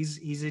 so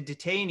he's a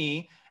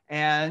detainee.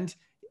 And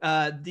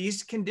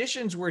these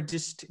conditions were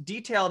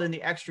detailed in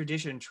the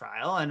extradition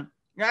trial, and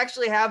I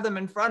actually have them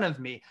in front of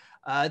me.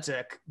 It's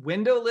a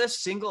windowless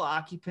single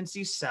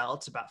occupancy cell.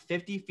 It's about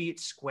 50 feet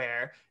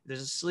square.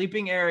 There's a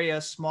sleeping area,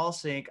 a small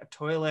sink, a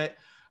toilet,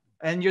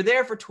 and you're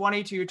there for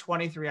 22,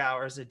 23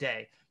 hours a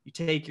day. You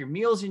take your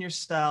meals in your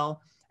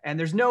cell, and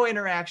there's no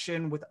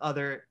interaction with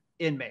other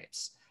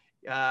inmates.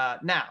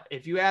 Now,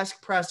 if you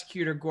ask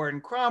prosecutor Gordon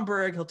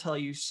Kromberg, he'll tell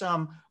you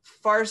some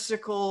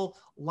farcical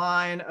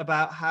line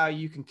about how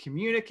you can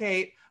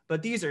communicate,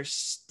 but these are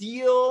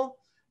steel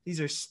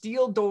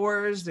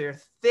doors.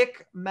 They're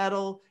thick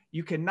metal.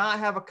 You cannot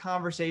have a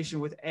conversation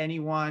with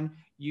anyone.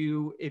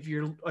 If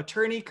your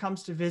attorney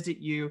comes to visit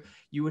you,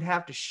 you would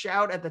have to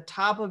shout at the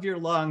top of your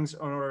lungs in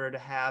order to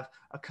have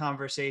a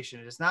conversation.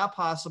 It is not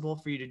possible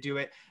for you to do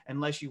it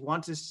unless you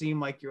want to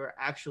seem like you're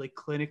actually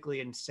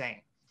clinically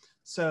insane.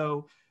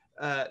 So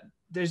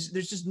there's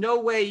just no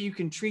way you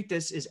can treat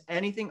this as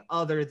anything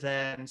other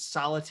than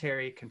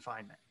solitary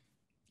confinement.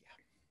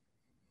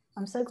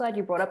 I'm so glad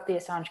you brought up the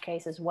Assange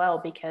case as well,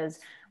 because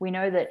we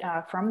know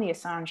that from the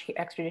Assange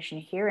extradition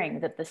hearing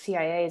that the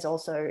CIA is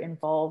also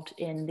involved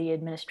in the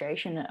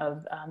administration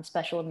of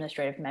special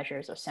administrative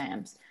measures, or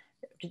SAMs.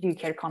 Do you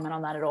care to comment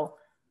on that at all?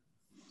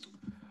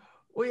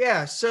 Well,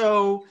 yeah.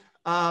 So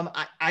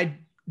I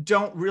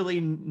don't really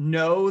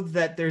know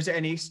that there's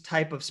any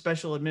type of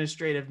special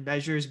administrative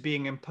measures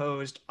being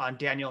imposed on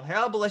Daniel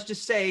Hale, but let's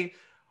just say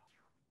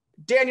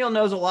Daniel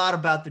knows a lot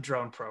about the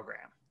drone program.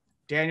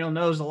 Daniel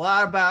knows a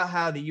lot about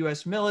how the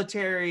U.S.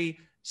 military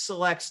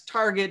selects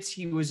targets.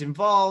 He was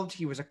involved.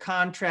 He was a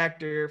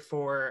contractor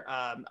for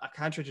a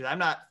contractor that I'm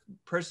not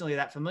personally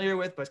that familiar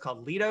with, but it's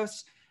called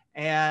Lidos,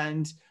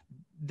 and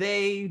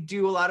they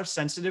do a lot of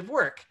sensitive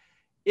work.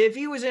 If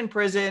he was in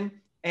prison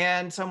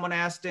and someone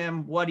asked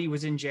him what he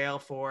was in jail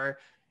for,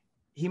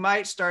 he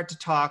might start to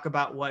talk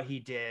about what he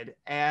did,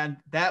 and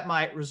that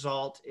might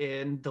result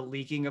in the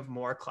leaking of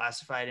more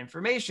classified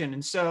information.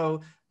 And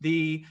so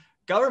the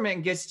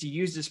government gets to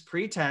use this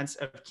pretense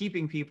of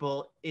keeping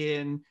people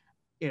in,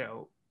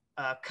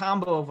 a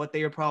combo of what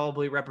they would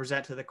probably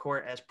represent to the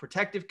court as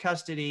protective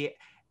custody,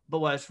 but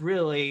what's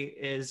really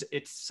is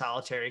it's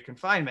solitary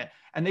confinement.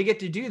 And they get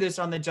to do this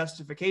on the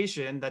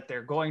justification that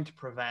they're going to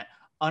prevent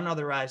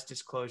unauthorized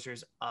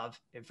disclosures of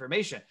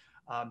information.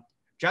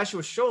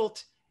 Joshua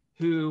Schultz,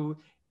 who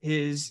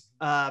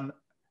had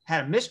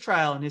a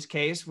mistrial in his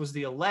case, was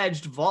the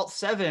alleged Vault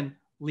 7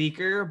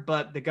 leaker,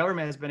 but the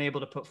government has been able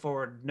to put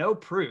forward no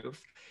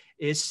proof,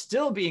 is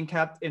still being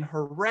kept in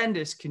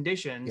horrendous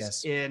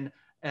conditions in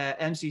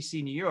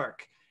MCC New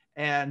York.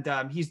 And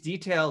he's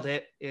detailed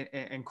it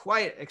in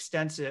quite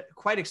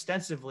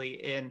extensively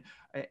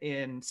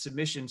in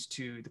submissions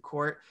to the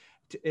court.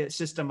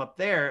 system up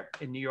there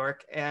in New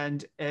York.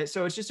 And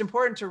so it's just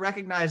important to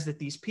recognize that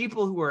these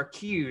people who are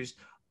accused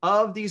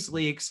of these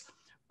leaks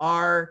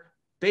are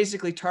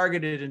basically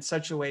targeted in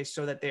such a way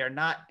so that they are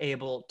not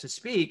able to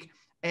speak.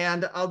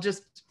 And I'll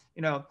just,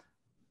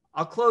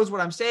 I'll close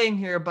what I'm saying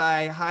here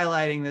by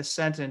highlighting this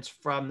sentence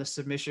from the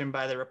submission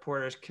by the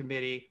Reporters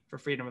Committee for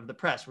Freedom of the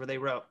Press, where they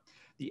wrote,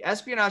 "The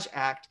Espionage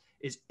Act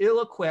is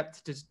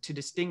ill-equipped to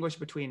distinguish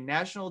between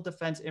national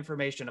defense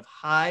information of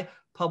high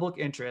public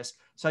interest,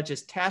 such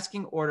as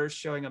tasking orders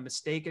showing a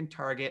mistaken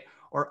target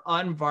or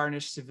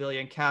unvarnished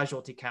civilian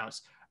casualty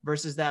counts,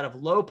 versus that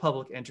of low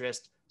public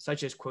interest,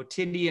 such as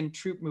quotidian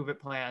troop movement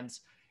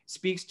plans,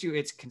 speaks to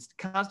its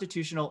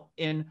constitutional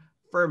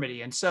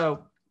infirmity." And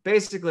so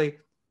basically,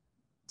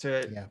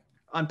 to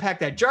unpack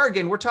that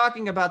jargon, we're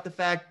talking about the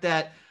fact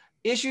that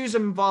issues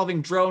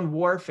involving drone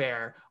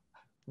warfare,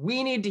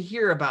 we need to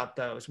hear about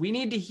those. We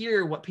need to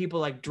hear what people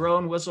like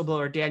drone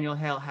whistleblower Daniel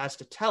Hale has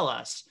to tell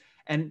us.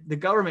 And the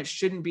government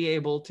shouldn't be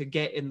able to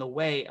get in the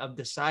way of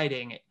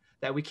deciding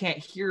that we can't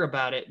hear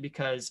about it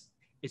because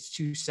it's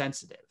too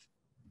sensitive.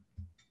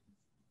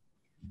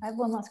 I have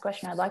one last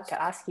question I'd like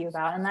to ask you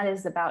about, and that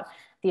is about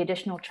the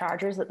additional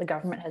charges that the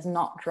government has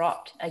not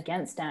dropped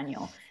against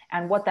Daniel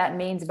and what that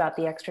means about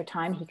the extra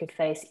time he could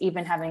face,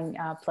 even having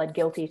pled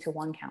guilty to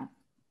one count.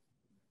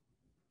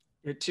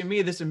 To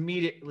me, this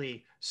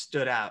immediately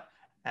stood out,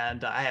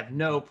 and I have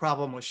no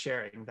problem with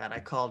sharing that. I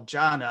called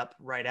John up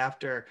right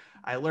after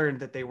I learned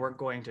that they weren't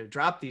going to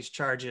drop these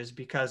charges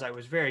because I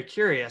was very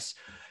curious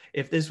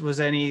if this was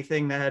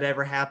anything that had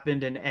ever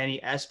happened in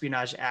any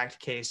Espionage Act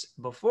case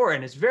before,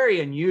 and it's very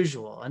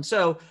unusual. And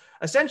so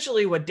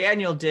essentially what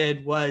Daniel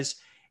did was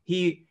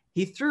he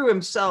threw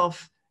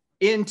himself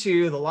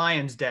into the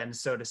lion's den,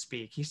 so to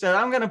speak. He said,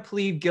 "I'm going to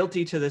plead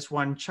guilty to this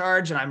one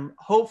charge, and I'm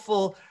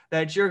hopeful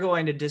that you're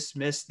going to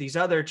dismiss these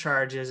other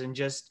charges and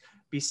just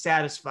be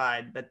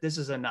satisfied that this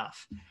is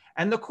enough."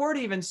 And the court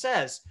even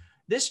says,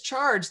 this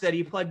charge that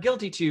he pled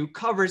guilty to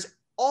covers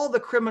all the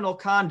criminal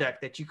conduct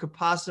that you could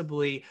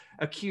possibly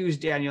accuse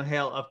Daniel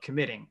Hale of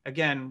committing.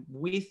 Again,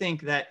 we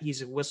think that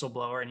he's a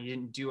whistleblower and he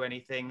didn't do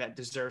anything that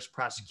deserves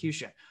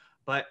prosecution.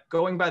 But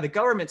going by the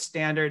government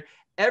standard,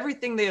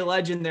 everything they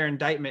allege in their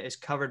indictment is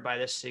covered by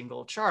this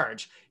single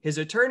charge. His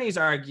attorneys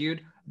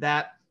argued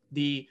that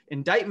the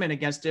indictment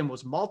against him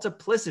was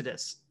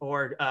multiplicitous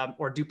or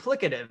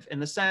duplicative in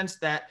the sense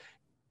that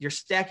you're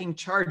stacking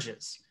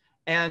charges.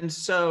 And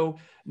so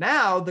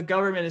now the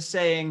government is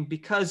saying,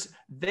 because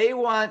they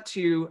want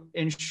to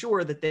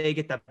ensure that they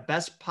get the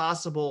best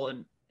possible,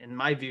 and in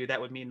my view, that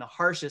would mean the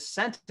harshest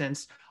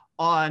sentence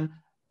on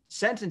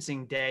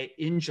sentencing day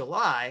in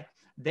July,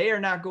 they are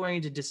not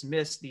going to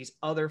dismiss these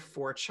other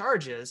 4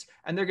 charges,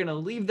 and they're going to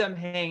leave them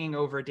hanging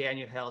over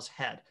Daniel Hale's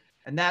head.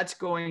 And that's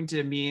going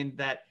to mean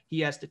that he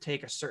has to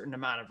take a certain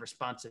amount of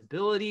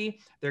responsibility.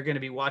 They're going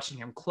to be watching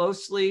him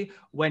closely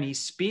when he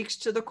speaks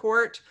to the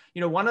court.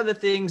 One of the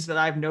things that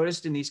I've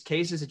noticed in these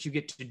cases that you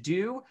get to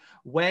do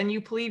when you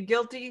plead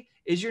guilty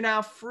is you're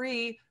now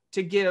free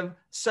to give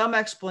some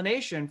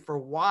explanation for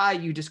why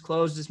you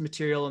disclosed this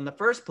material in the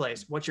first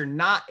place, what you're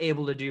not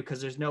able to do because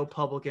there's no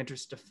public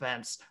interest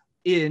defense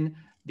in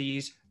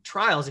these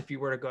trials if you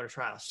were to go to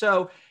trial.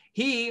 So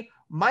he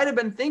might have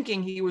been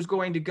thinking he was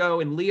going to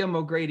go in Liam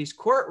O'Grady's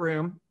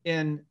courtroom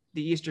in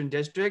the Eastern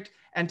District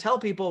and tell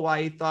people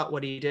why he thought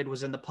what he did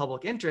was in the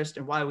public interest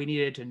and why we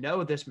needed to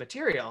know this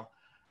material.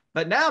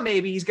 But now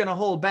maybe he's going to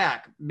hold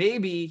back.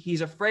 Maybe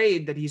he's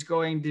afraid that he's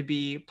going to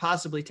be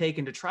possibly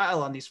taken to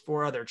trial on these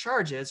 4 other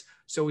charges.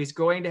 So he's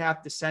going to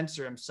have to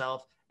censor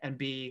himself and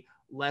be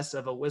less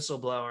of a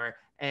whistleblower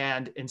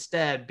and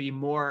instead be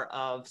more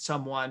of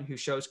someone who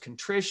shows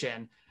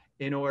contrition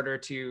in order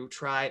to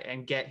try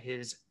and get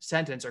his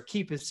sentence or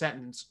keep his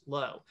sentence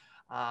low.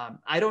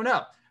 I don't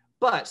know.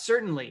 But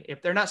certainly,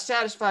 if they're not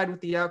satisfied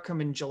with the outcome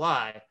in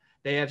July,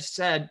 they have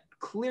said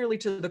clearly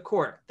to the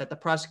court that the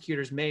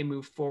prosecutors may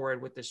move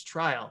forward with this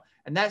trial.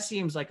 And that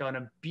seems like an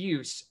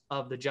abuse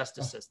of the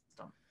justice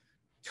system.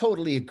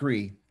 Totally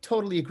agree.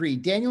 Totally agree.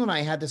 Daniel and I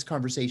had this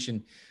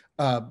conversation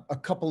a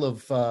couple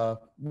of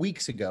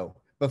weeks ago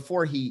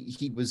before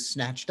he was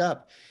snatched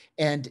up.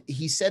 And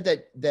he said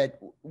that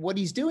what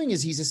he's doing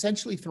is he's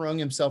essentially throwing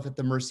himself at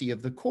the mercy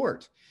of the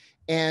court.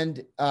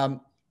 And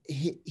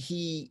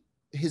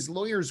his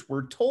lawyers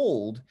were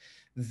told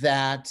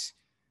that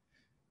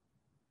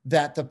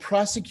the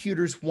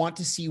prosecutors want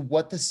to see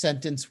what the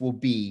sentence will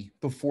be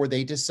before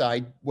they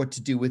decide what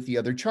to do with the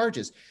other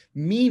charges.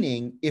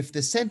 Meaning, if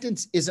the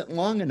sentence isn't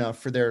long enough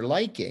for their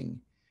liking,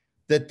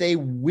 that they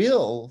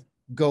will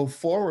go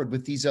forward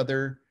with these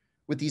other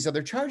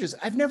charges.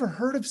 I've never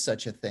heard of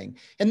such a thing.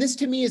 And this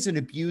to me is an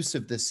abuse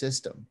of the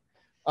system.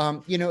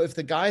 If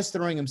the guy's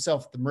throwing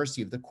himself at the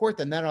mercy of the court,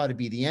 then that ought to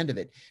be the end of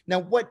it. Now,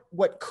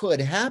 what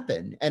could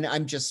happen, and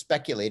I'm just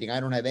speculating, I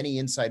don't have any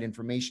inside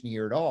information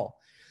here at all,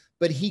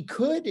 but he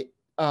could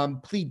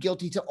plead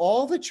guilty to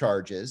all the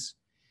charges,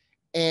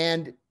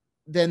 and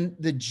then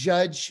the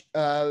judge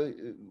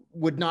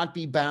would not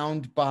be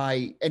bound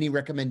by any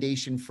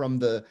recommendation from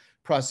the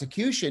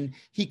prosecution,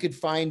 he could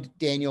find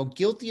Daniel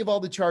guilty of all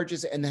the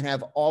charges and then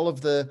have all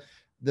of the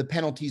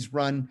penalties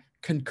run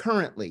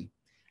concurrently.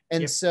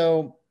 And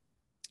so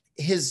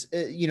his,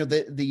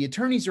 the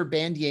attorneys are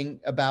bandying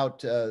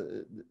about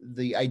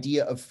the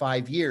idea of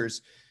 5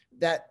 years.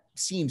 That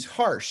seems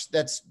harsh.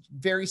 That's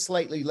very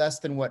slightly less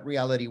than what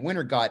Reality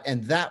Winner got,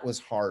 and that was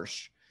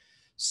harsh.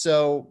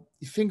 So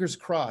fingers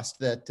crossed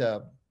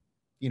that,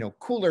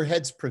 cooler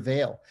heads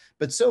prevail.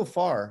 But so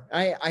far,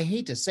 I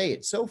hate to say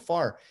it, so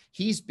far,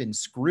 he's been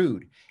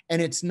screwed.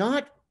 And it's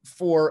not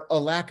for a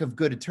lack of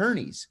good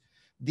attorneys.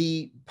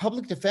 The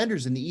public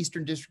defenders in the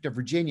Eastern District of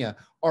Virginia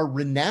are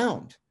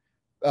renowned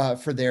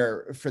for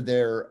their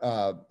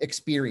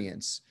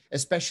experience,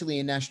 especially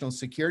in national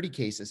security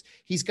cases.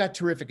 He's got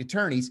terrific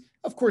attorneys.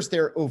 Of course,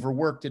 they're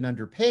overworked and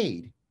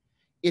underpaid.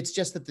 It's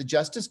just that the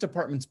Justice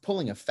Department's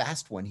pulling a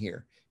fast one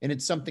here, and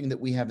it's something that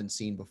we haven't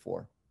seen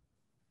before.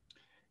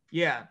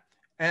 Yeah.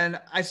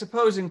 And I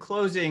suppose in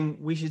closing,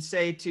 we should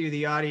say to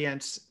the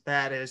audience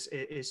that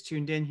is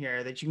tuned in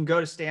here that you can go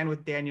to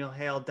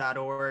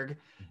standwithdanielhale.org,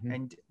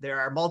 and there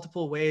are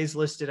multiple ways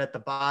listed at the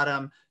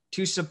bottom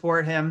to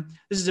support him.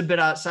 This is a bit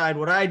outside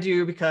what I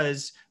do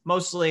because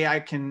mostly I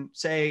can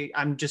say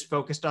I'm just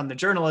focused on the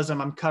journalism.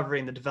 I'm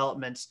covering the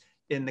developments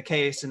in the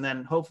case, and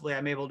then hopefully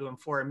I'm able to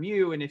inform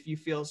you. And if you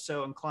feel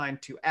so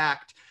inclined to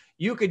act,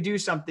 you could do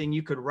something.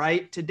 You could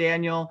write to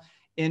Daniel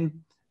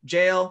in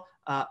jail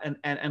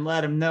and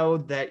let him know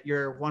that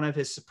you're one of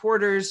his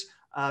supporters.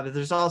 But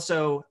there's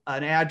also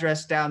an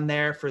address down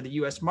there for the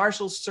U.S.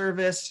 Marshals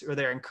Service, where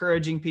they're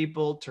encouraging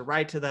people to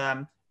write to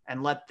them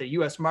and let the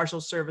U.S.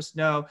 Marshals Service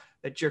know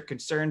that you're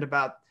concerned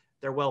about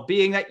their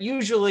well-being. That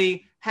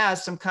usually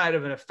has some kind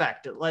of an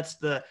effect. It lets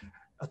the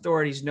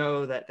authorities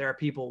know that there are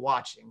people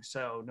watching.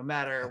 So no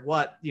matter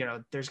what,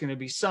 there's going to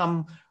be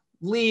some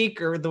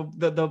leak, or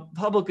the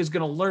public is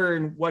going to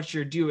learn what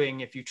you're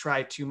doing if you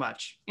try too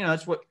much.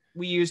 That's what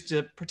we use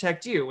to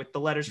protect you with the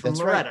letters from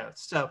Loretto.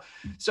 Right.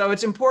 So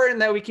it's important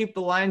that we keep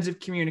the lines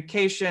of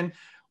communication.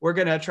 We're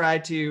going to try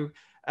to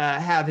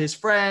have his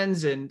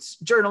friends and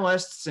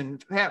journalists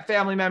and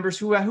family members,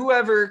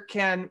 whoever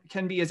can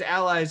be his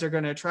allies, are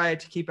going to try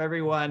to keep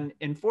everyone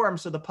informed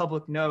so the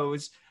public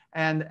knows,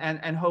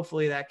 and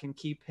hopefully that can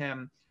keep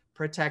him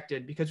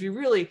protected, because we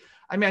really,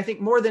 I think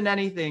more than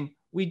anything,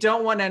 we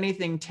don't want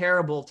anything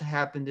terrible to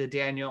happen to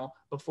Daniel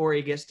before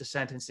he gets to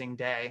sentencing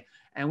day.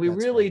 And we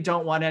really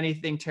don't want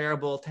anything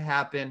terrible to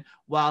happen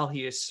while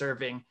he is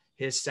serving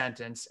his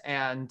sentence.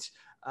 And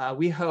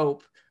we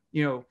hope,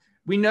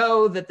 we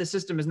know that the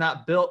system is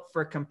not built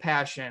for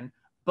compassion,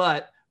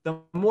 but the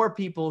more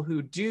people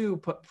who do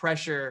put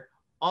pressure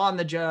on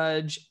the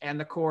judge and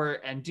the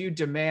court and do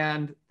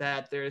demand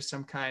that there is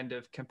some kind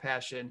of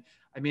compassion,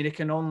 it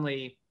can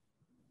only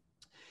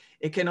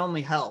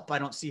help. I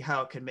don't see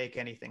how it can make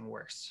anything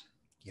worse.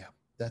 Yeah,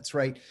 that's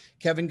right.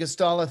 Kevin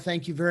Gosztola,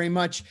 thank you very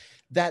much.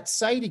 That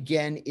site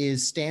again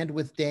is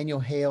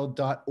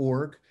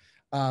standwithdanielhale.org.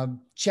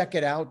 Check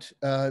it out.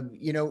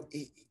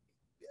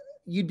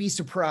 You'd be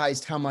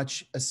surprised how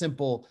much a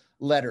simple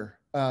letter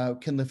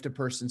can lift a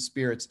person's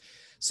spirits.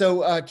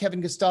 So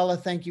Kevin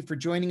Gosztola, thank you for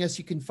joining us.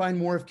 You can find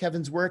more of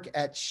Kevin's work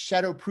at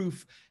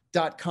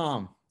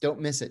shadowproof.com. Don't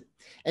miss it.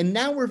 And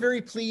now we're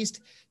very pleased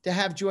to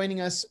have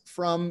joining us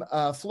from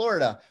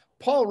Florida,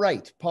 Paul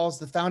Wright. Paul's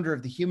the founder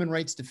of the Human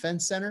Rights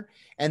Defense Center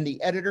and the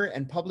editor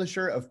and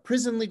publisher of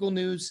Prison Legal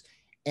News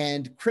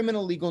and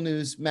Criminal Legal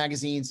News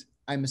magazines.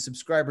 I'm a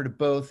subscriber to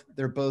both.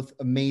 They're both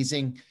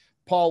amazing.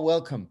 Paul,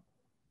 welcome.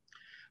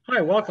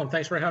 Hi, welcome.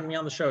 Thanks for having me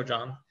on the show,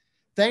 John.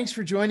 Thanks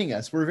for joining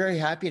us. We're very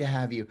happy to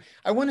have you.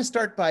 I want to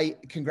start by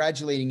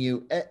congratulating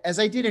you, as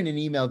I did in an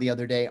email the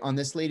other day, on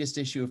this latest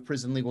issue of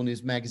Prison Legal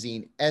News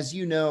magazine. As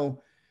you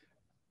know,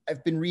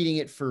 I've been reading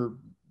it for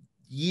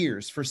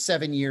years, for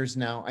 7 years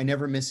now. I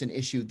never miss an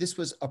issue. This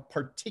was a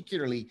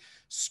particularly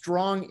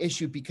strong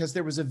issue because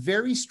there was a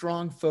very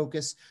strong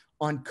focus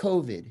on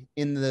COVID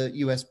in the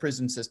US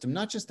prison system,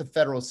 not just the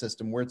federal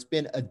system where it's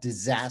been a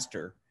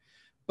disaster,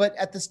 but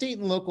at the state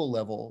and local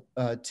level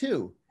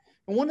too.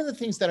 And one of the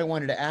things that I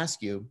wanted to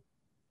ask you,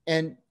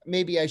 and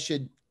maybe I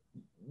should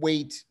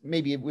wait,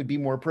 maybe it would be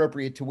more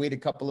appropriate to wait a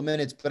couple of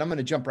minutes, but I'm going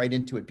to jump right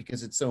into it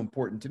because it's so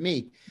important to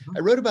me. I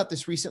wrote about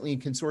this recently in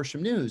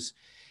Consortium News,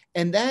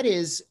 and that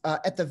is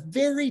at the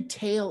very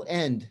tail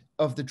end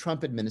of the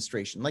Trump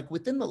administration, like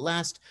within the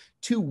last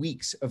 2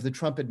 weeks of the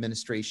Trump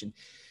administration,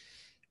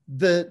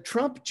 the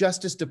Trump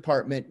Justice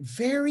Department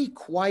very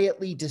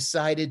quietly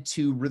decided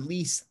to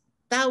release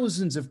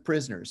thousands of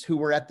prisoners who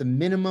were at the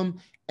minimum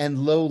and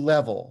low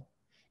level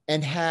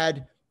and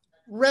had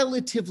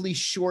relatively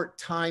short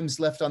times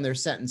left on their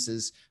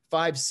sentences,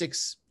 5,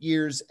 6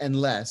 years and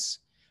less.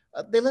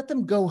 They let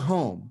them go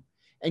home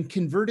and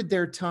converted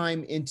their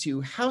time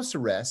into house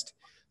arrest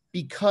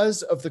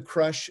because of the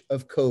crush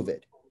of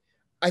COVID.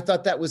 I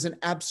thought that was an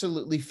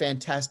absolutely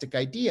fantastic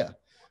idea.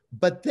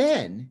 But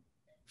then,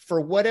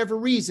 for whatever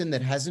reason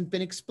that hasn't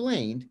been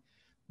explained,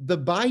 the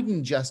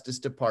Biden Justice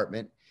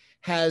Department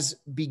has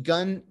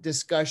begun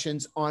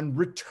discussions on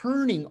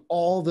returning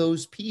all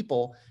those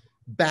people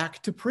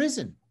back to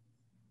prison.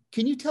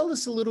 Can you tell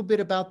us a little bit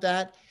about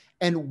that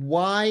and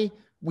why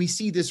we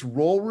see this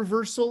role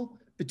reversal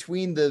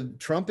between the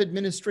Trump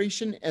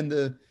administration and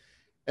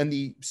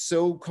the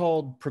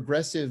so-called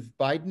progressive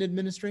Biden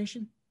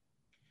administration?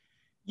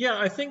 Yeah,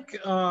 I think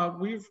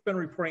we've been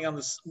reporting on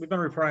this. We've been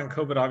reporting on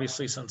COVID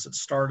obviously since it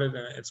started,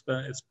 and it's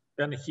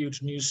been a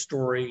huge news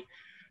story,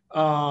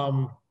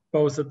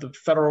 both at the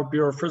Federal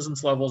Bureau of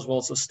Prisons level as well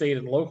as the state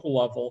and local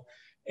level.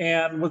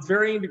 And with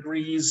varying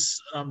degrees,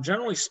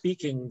 generally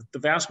speaking, the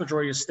vast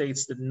majority of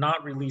states did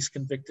not release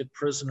convicted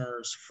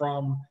prisoners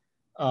from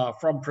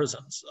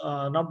prisons.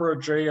 A number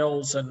of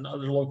jails and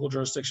other local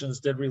jurisdictions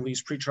did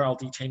release pretrial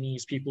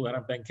detainees, people that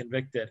have been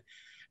convicted.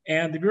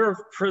 And the Bureau of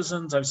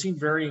Prisons, I've seen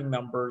varying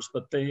numbers,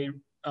 but they,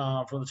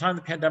 from the time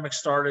the pandemic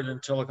started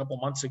until a couple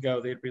months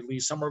ago, they'd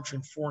released somewhere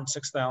between 4,000 and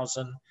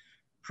 6,000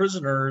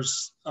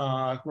 prisoners who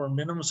are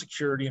minimum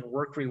security and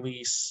work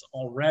release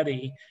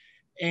already.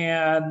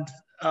 And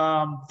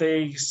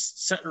they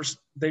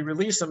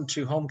released them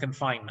to home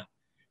confinement.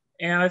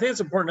 And I think it's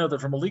important to note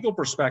that from a legal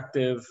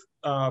perspective,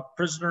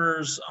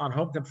 prisoners on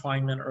home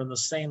confinement are in the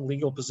same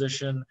legal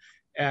position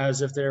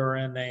as if they were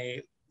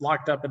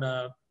locked up in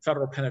a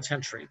federal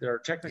penitentiary. They're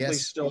technically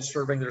still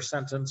serving their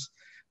sentence.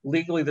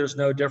 Legally, there's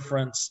no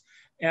difference.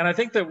 And I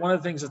think that one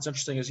of the things that's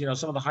interesting is,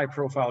 some of the high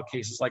profile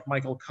cases like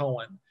Michael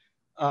Cohen,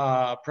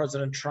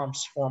 President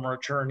Trump's former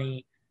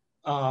attorney,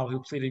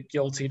 who pleaded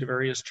guilty to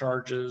various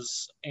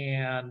charges.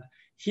 And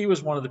he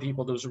was one of the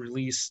people that was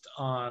released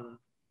to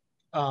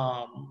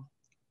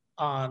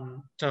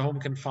home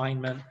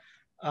confinement.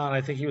 And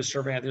I think he was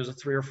serving, I think it was a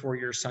 3 or 4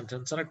 year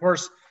sentence. And of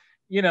course,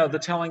 the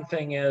telling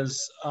thing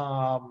is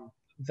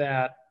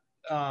that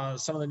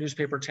some of the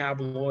newspaper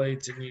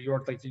tabloids in New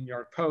York, like the New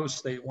York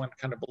Post, they went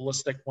kind of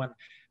ballistic when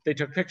they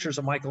took pictures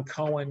of Michael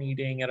Cohen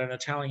eating at an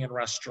Italian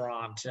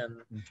restaurant in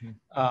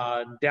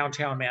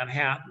downtown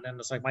Manhattan. And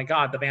it's like, my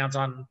God, the man's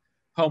on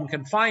home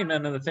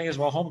confinement. And the thing is,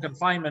 well, home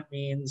confinement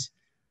means,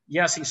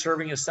 yes, he's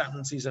serving his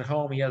sentence, he's at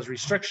home, he has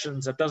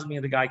restrictions. That doesn't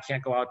mean the guy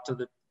can't go out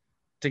to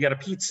get a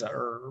pizza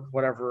or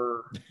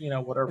whatever,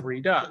 whatever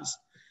he does.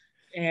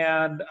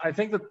 And I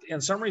think that in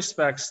some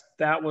respects,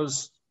 that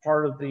was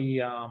part of the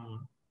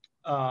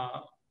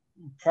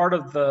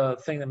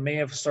thing that may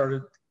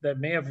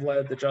have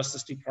led the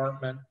Justice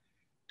Department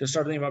to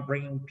start thinking about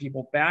bringing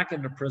people back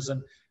into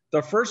prison.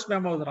 The first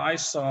memo that I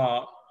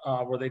saw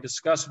where they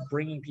discussed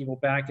bringing people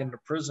back into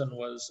prison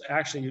was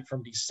actually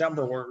from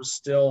December, where it was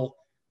still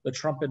the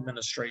Trump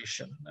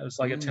administration. It was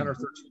like a 10 or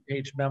 13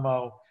 page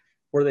memo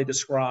where they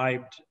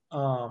described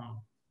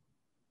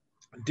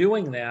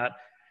doing that.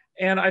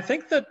 And I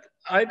think that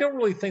I don't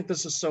really think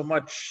this is so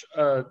much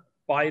a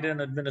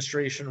Biden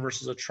administration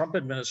versus a Trump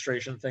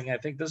administration thing. I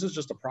think this is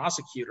just a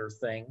prosecutor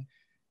thing,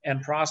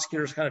 and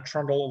prosecutors kind of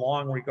trundle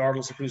along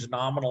regardless of who's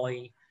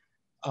nominally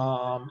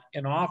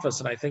in office.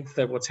 And I think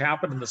that what's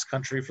happened in this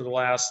country for the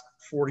last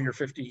 40 or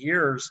 50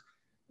 years,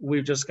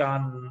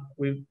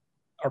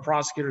 our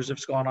prosecutors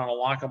have gone on a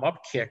lock 'em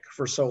up kick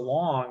for so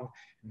long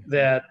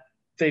that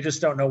they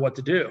just don't know what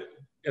to do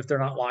if they're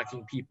not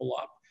locking people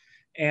up.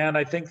 And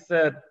I think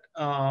that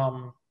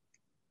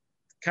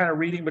kind of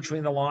reading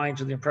between the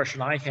lines, and the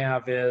impression I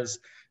have is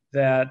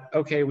that,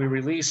 okay, we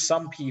release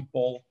some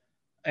people,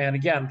 and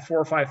again, 4,000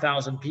 or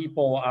 5,000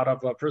 people out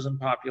of a prison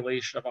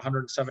population of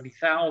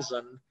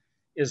 170,000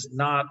 is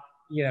not,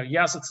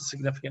 yes, it's a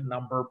significant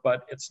number,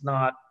 but it's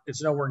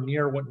nowhere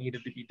near what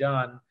needed to be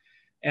done.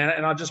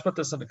 And I'll just put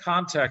this into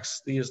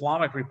context. The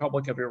Islamic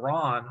Republic of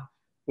Iran,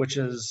 which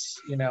is,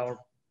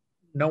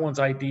 no one's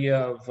idea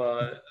of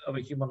a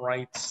human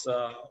rights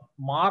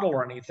model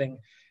or anything,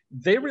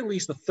 they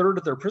released a third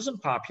of their prison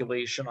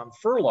population on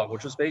furlough,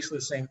 which was basically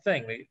the same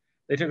thing.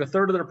 They took a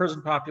third of their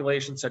prison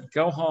population, said,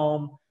 go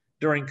home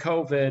during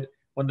COVID.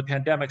 When the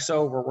pandemic's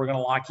over, we're going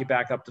to lock you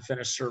back up to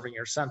finish serving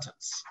your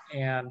sentence.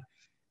 And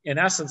in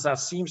essence, that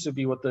seems to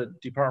be what the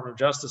Department of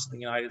Justice in the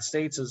United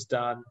States has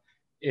done,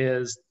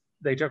 is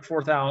they took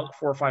 4,000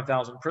 or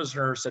 5,000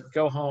 prisoners, said,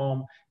 go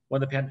home. When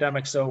the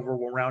pandemic's over,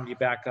 we'll round you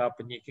back up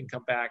and you can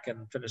come back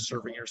and finish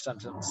serving your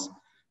sentence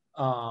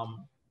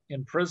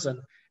in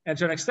prison. And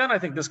to an extent, I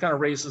think this kind of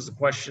raises the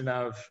question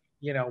of,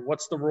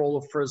 what's the role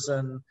of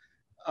prison?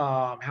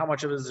 How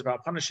much of it is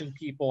about punishing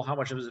people? How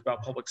much of it is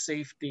about public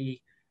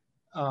safety?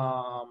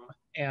 And,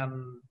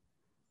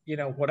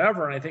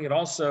 whatever. And I think it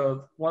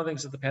also, one of the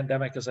things that the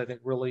pandemic has, I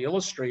think, really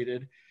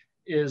illustrated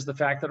is the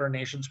fact that our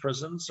nation's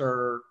prisons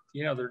are,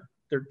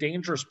 they're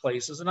dangerous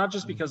places, and not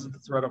just because of the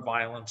threat of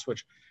violence,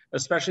 which,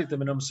 especially at the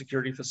minimum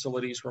security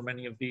facilities where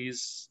many of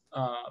these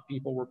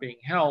people were being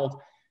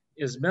held,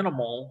 is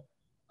minimal.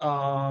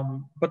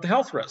 But the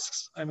health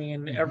risks. I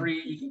mean,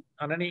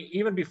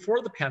 even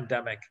before the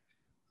pandemic,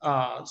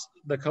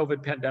 the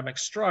COVID pandemic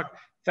struck,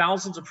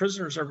 thousands of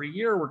prisoners every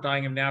year were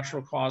dying of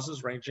natural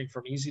causes, ranging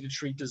from easy to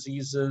treat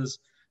diseases.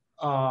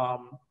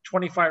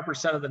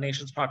 25% of the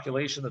nation's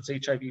population that's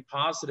HIV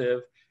positive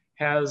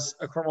has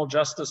a criminal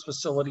justice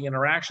facility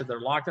interaction. They're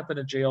locked up in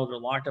a jail, they're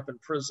locked up in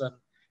prison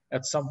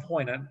at some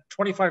point. And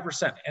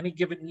 25%, any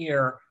given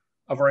year,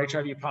 of our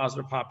HIV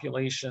positive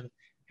population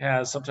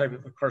has some type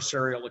of a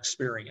carceral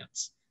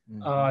experience.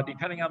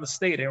 Depending on the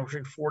state,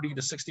 between 40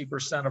 to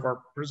 60% of our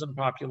prison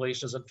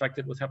population is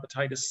infected with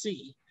hepatitis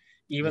C,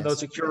 even though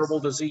it's a curable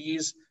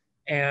disease,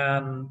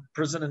 and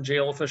prison and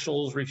jail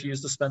officials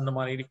refuse to spend the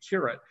money to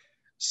cure it.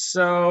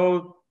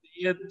 So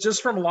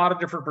just from a lot of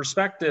different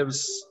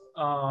perspectives,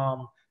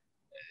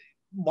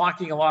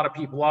 locking a lot of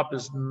people up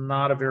is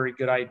not a very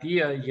good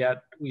idea,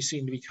 yet we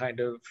seem to be kind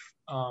of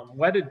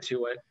wedded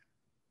to it.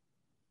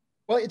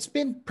 Well, it's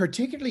been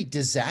particularly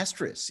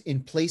disastrous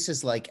in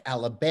places like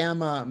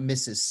Alabama,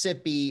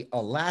 Mississippi,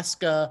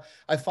 Alaska.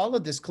 I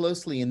followed this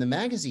closely in the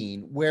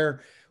magazine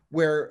where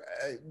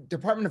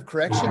Department of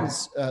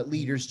Corrections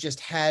leaders just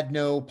had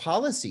no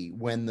policy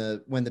when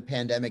the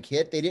pandemic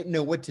hit. They didn't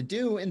know what to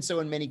do, and so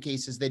in many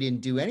cases they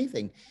didn't do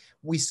anything.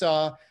 We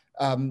saw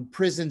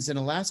prisons in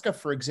Alaska,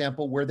 for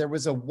example, where there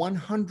was a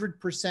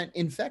 100%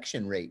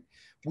 infection rate.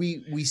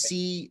 We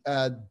see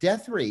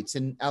death rates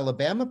in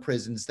Alabama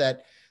prisons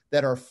that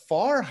are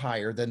far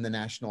higher than the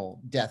national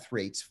death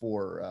rates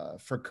for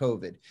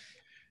COVID.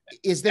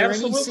 Is there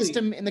any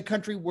system in the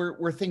country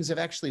where things have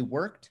actually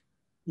worked?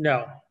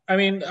 No. I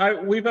mean,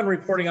 we've been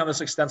reporting on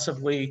this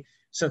extensively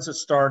since it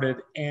started,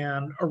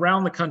 and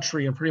around the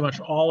country and pretty much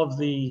all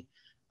the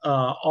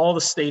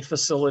state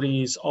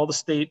facilities, all the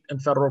state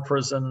and federal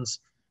prisons,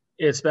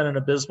 it's been an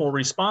abysmal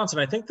response.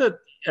 And I think that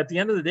at the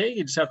end of the day,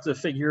 you just have to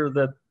figure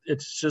that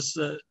it's just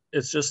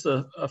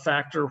a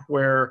factor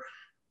where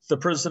the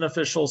prison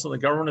officials and the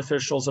government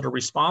officials that are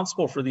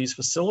responsible for these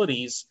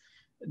facilities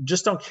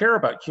just don't care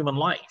about human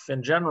life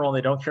in general.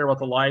 They don't care about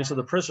the lives of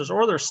the prisoners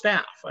or their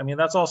staff. I mean,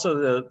 that's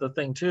also the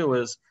thing too,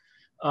 is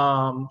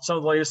some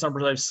of the latest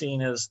numbers I've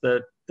seen is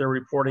that they're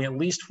reporting at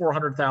least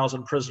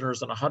 400,000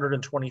 prisoners and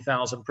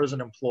 120,000 prison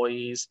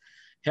employees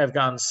have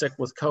gotten sick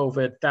with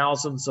COVID.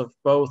 Thousands of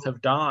both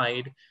have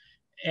died.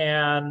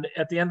 And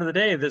at the end of the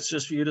day, that's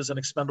just viewed as an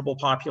expendable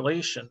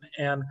population.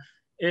 And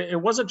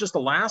it wasn't just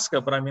Alaska,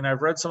 but I mean,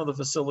 I've read some of the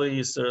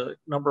facilities, a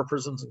number of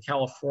prisons in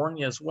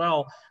California as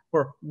well,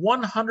 where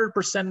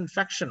 100%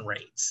 infection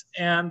rates.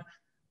 And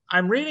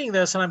I'm reading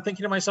this and I'm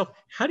thinking to myself,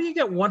 how do you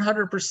get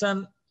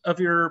 100% of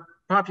your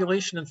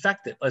population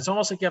infected? It's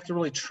almost like you have to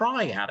really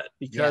try at it,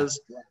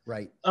 because,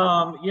 right.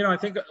 I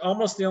think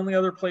almost the only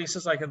other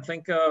places I can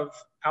think of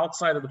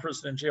outside of the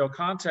prison and jail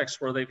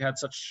context where they've had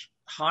such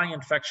high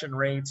infection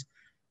rates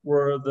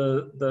were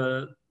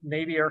the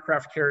Navy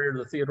aircraft carrier,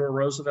 the Theodore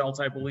Roosevelt,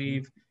 I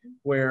believe,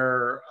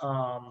 where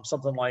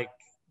something like,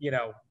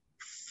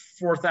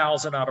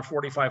 4,000 out of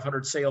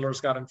 4,500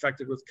 sailors got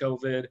infected with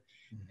COVID.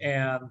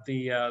 And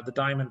the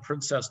Diamond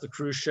Princess, the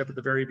cruise ship at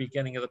the very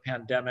beginning of the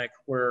pandemic,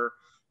 where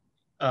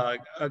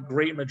a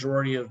great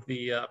majority of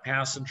the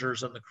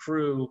passengers and the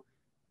crew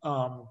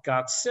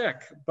got sick.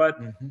 But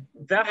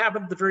that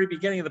happened at the very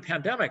beginning of the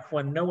pandemic,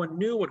 when no one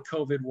knew what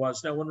COVID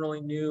was. No one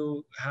really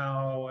knew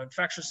how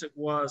infectious it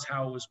was,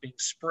 how it was being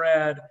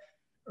spread,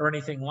 or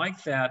anything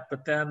like that.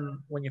 But then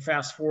when you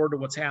fast forward to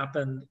what's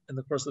happened in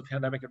the course of the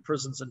pandemic in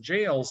prisons and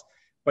jails,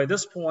 by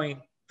this point,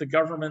 the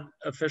government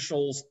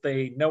officials,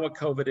 they know what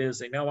COVID is,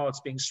 they know how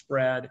it's being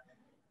spread,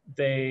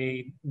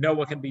 they know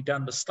what can be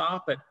done to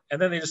stop it,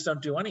 and then they just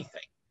don't do anything.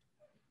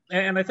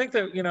 And I think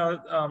that,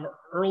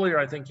 earlier,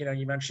 I think,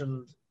 you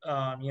mentioned,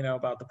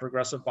 about the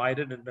progressive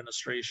Biden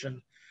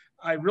administration.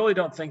 I really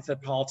don't think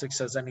that politics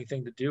has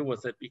anything to do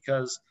with it,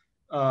 because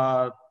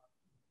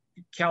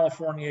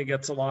California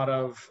gets a lot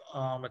of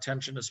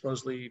attention as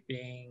supposedly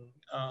being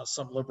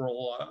some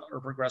liberal or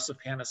progressive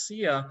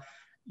panacea.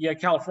 Yeah,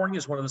 California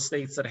is one of the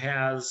states that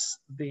has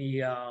the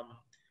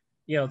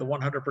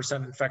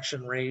 100%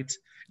 infection rate.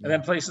 And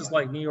then places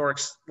like New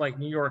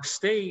York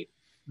State,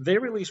 they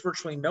release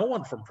virtually no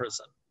one from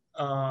prison.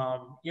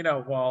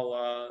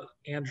 While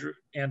Andrew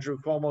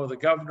Cuomo, the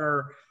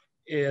governor,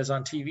 is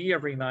on TV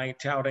every night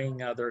touting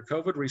their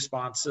COVID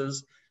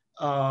responses,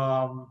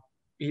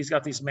 he's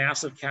got these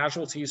massive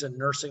casualties in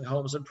nursing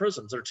homes and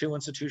prisons. They're two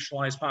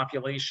institutionalized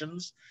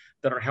populations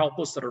that are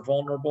helpless, that are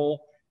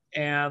vulnerable.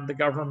 And the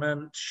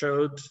government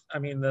showed,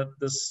 that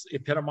this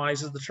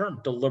epitomizes the term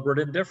deliberate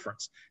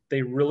indifference.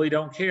 They really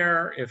don't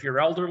care if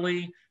you're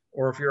elderly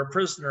or if you're a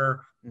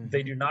prisoner.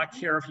 They do not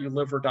care if you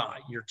live or die.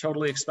 You're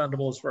totally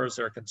expendable as far as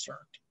they're concerned.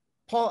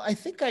 Paul, I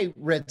think I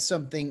read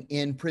something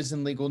in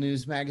Prison Legal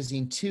News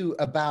magazine too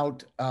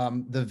about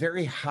the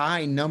very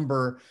high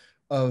number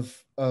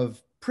of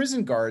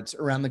prison guards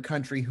around the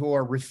country who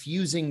are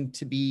refusing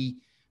to be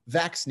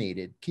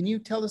vaccinated. Can you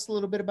tell us a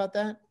little bit about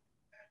that?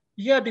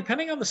 Yeah,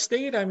 depending on the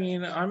state,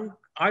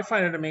 I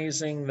find it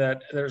amazing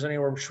that there's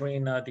anywhere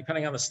between,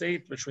 depending on the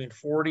state, between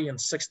 40 and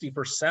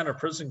 60% of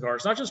prison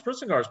guards, not just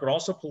prison guards, but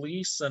also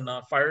police and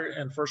fire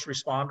and first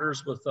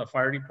responders with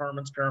fire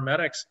departments,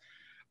 paramedics,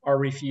 are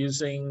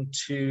refusing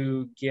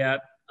to get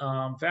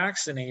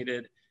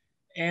vaccinated.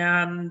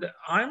 And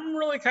I'm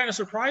really kind of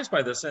surprised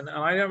by this. And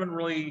I haven't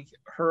really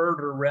heard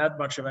or read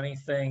much of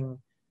anything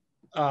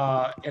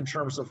in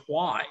terms of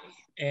why.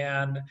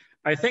 And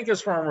I think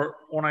as far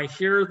when I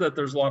hear that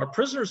there's a lot of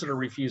prisoners that are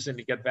refusing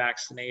to get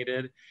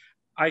vaccinated,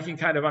 I can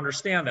kind of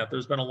understand that.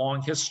 There's been a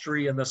long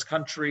history in this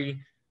country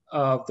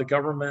of the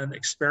government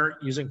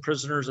using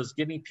prisoners as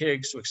guinea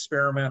pigs to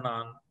experiment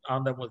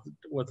on them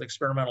with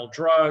experimental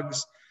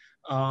drugs.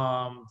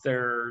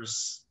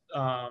 There's,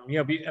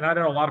 and I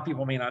know a lot of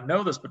people may not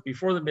know this, but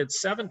before the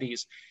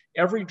mid-70s,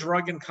 every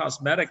drug and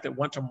cosmetic that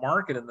went to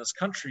market in this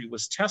country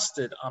was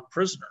tested on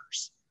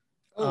prisoners.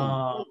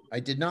 Oh, I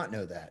did not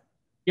know that.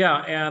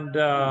 Yeah,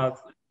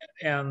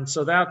 and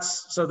so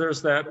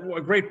there's that.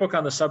 A great book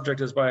on the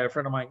subject is by a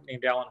friend of mine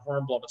named Alan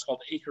Hornblum. It's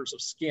called Acres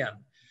of Skin,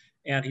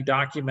 and he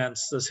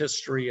documents this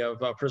history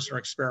of prisoner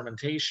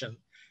experimentation.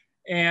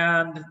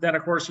 And then,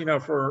 of course,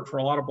 for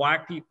a lot of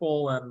Black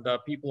people and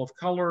people of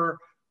color,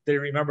 they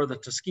remember the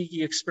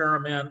Tuskegee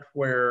experiment,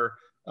 where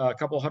a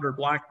couple hundred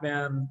Black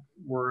men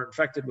were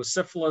infected with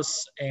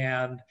syphilis,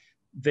 and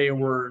they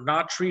were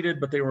not treated,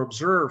 but they were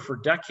observed for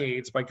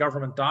decades by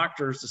government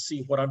doctors to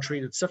see what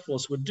untreated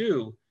syphilis would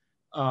do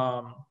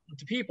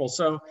to people.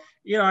 So,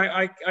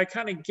 I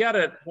kind of get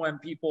it when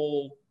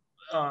people,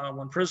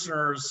 when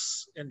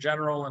prisoners in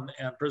general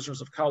and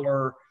prisoners of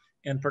color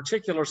in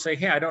particular say,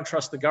 hey, I don't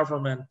trust the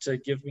government to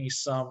give me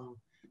some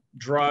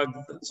drug,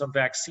 some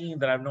vaccine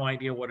that I have no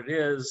idea what it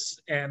is.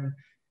 And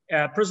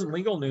at Prison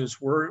Legal News,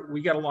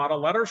 we get a lot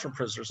of letters from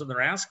prisoners, and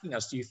they're asking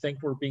us, do you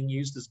think we're being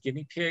used as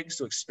guinea pigs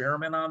to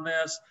experiment on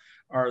this?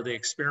 Are they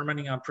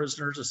experimenting on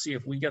prisoners to see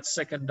if we get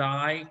sick and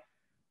die?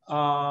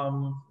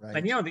 Right.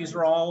 And these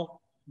are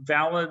all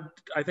valid,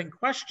 I think,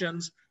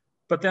 questions.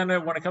 But then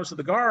when it comes to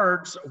the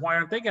guards, why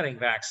aren't they getting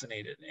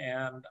vaccinated?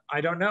 And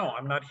I don't know.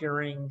 I'm not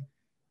hearing.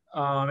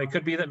 It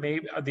could be that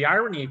maybe the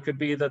irony could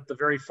be that the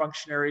very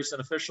functionaries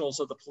and officials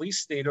of the police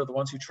state are the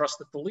ones who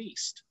trust it the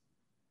least.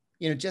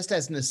 Just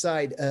as an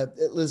aside,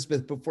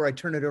 Elizabeth, before I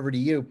turn it over to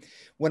you,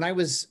 when I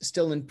was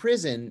still in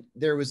prison,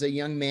 there was a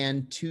young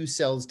man 2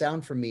 cells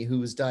down from me who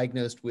was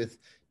diagnosed with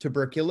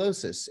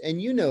tuberculosis. And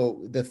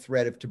the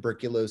threat of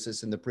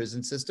tuberculosis in the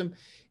prison system.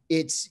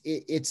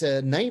 It's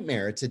a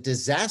nightmare. It's a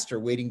disaster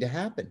waiting to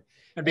happen.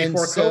 And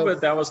before COVID,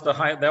 that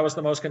was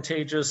the most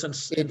contagious and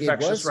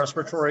infectious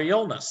respiratory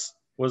illness.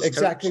 Was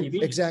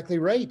TB. Exactly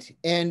right.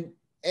 And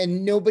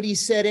nobody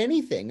said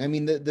anything. I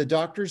mean, the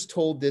doctors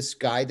told this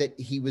guy that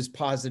he was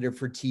positive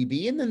for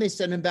TB, and then they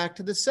sent him back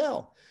to the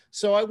cell.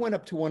 So I went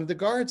up to one of the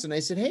guards and I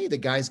said, hey, the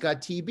guy's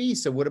got TB.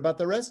 So what about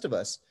the rest of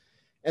us?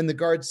 And the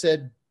guard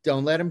said,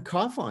 don't let him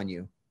cough on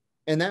you.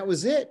 And that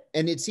was it.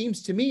 And it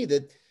seems to me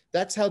that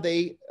that's how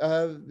they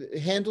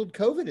handled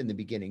COVID in the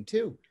beginning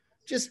too.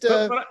 Just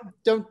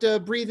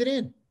don't breathe it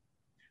in.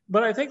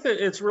 But I think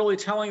that it's really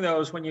telling, though,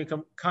 is when you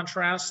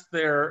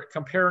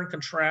compare and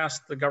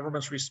contrast the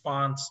government's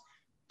response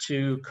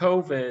to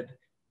COVID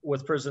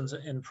with prisons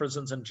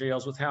and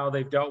jails with how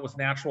they've dealt with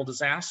natural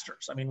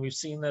disasters. I mean, we've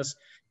seen this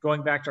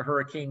going back to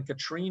Hurricane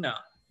Katrina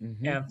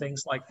and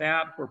things like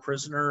that, where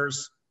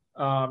prisoners,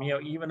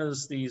 even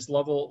as these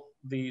level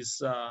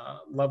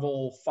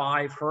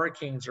 5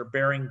 hurricanes are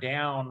bearing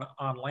down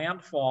on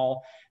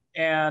landfall.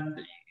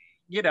 And,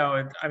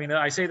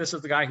 I say this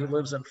as the guy who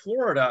lives in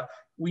Florida,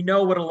 we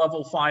know what a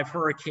level 5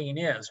 hurricane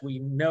is. We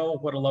know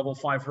what a level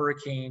 5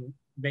 hurricane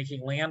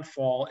making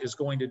landfall is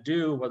going to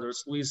do, whether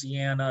it's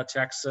Louisiana,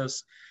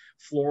 Texas,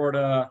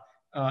 Florida,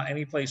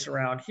 any place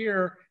around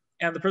here.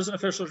 And the prison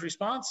officials'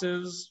 response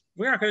is,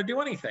 we aren't going to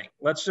do anything.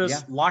 Let's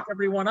just lock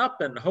everyone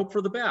up and hope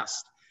for the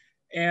best.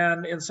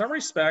 And in some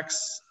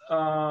respects,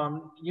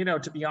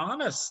 to be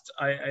honest,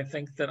 I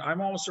think that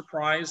I'm almost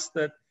surprised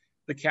that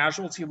the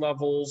casualty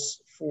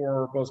levels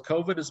for both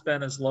COVID has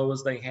been as low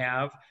as they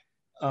have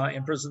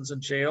in prisons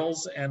and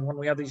jails. And when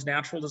we have these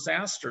natural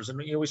disasters, and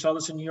we saw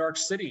this in New York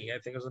City, I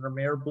think it was under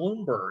Mayor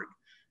Bloomberg,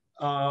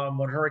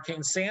 when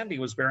Hurricane Sandy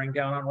was bearing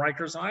down on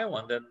Rikers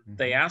Island. And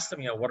they asked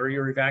him, what are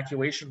your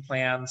evacuation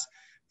plans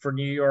for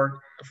New York,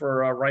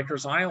 for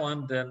Rikers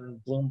Island? And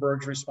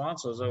Bloomberg's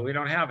response was, we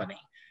don't have any.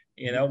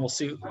 We'll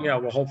see,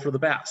 we'll hope for the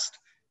best.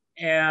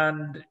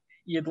 And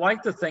you'd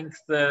like to think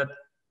that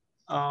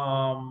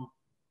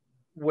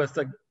with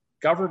the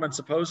government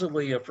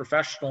supposedly of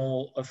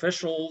professional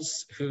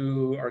officials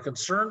who are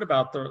concerned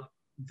about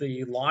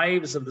the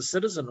lives of the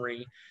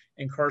citizenry,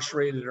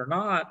 incarcerated or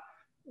not,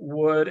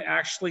 would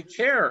actually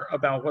care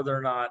about whether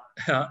or not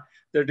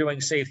they're doing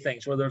safe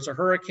things, whether it's a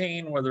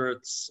hurricane, whether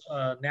it's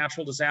a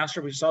natural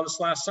disaster. We saw this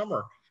last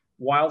summer,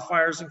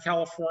 wildfires in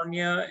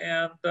California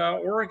and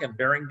Oregon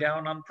bearing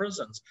down on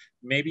prisons.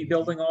 Maybe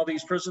building all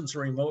these prisons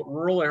in remote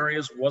rural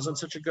areas wasn't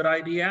such a good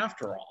idea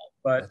after all,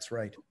 but that's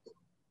right.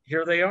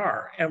 Here they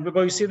are. And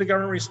but you see the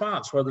government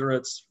response, whether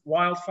it's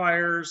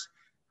wildfires,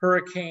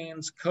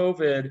 hurricanes,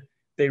 COVID,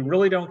 they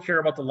really don't care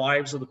about the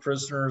lives of the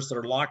prisoners that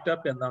are locked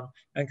up in them.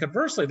 And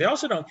conversely, they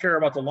also don't care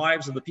about the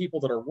lives of the people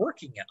that are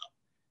working in them.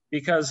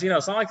 Because,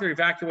 it's not like they're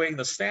evacuating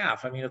the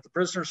staff. I mean, if the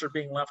prisoners are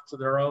being left to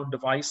their own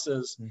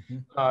devices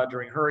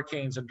during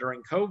hurricanes and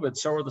during COVID,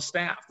 so are the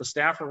staff. The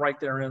staff are right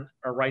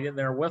in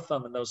there with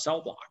them in those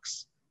cell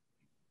blocks.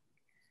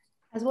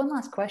 As one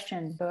last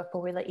question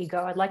before we let you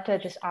go, I'd like to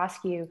just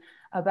ask you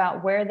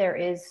about where there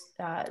is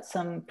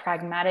some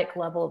pragmatic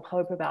level of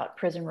hope about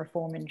prison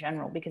reform in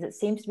general, because it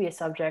seems to be a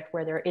subject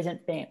where there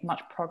isn't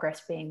much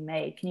progress being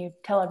made. Can you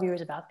tell our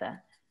viewers about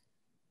that?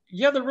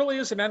 Yeah, there really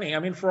isn't any. I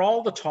mean, for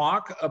all the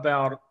talk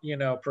about,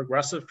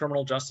 progressive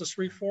criminal justice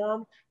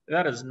reform,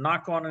 that has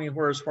not gone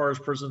anywhere as far as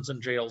prisons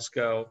and jails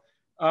go.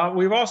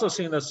 We've also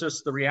seen this,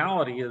 just the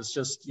reality is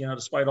just,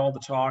 despite all the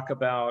talk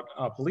about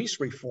police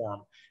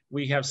reform,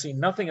 we have seen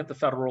nothing at the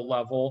federal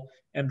level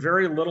and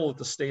very little at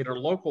the state or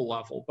local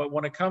level. But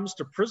when it comes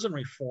to prison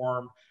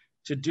reform,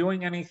 to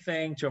doing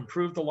anything to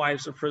improve the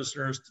lives of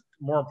prisoners,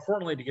 more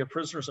importantly, to give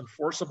prisoners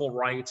enforceable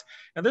rights.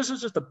 And this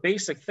is just the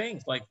basic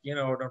things like, an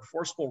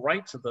enforceable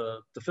right to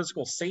the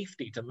physical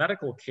safety, to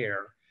medical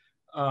care,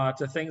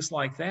 to things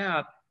like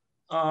that.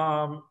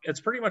 It's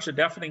pretty much a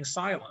deafening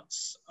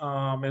silence.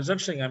 It's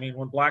interesting. I mean,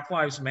 when Black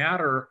Lives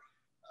Matter,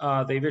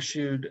 they've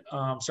issued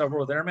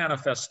several of their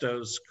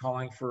manifestos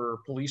calling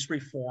for police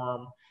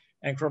reform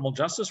and criminal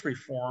justice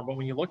reform. But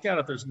when you look at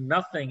it, there's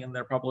nothing in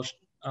their published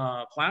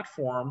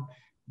platform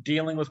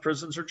dealing with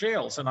prisons or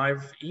jails. And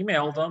I've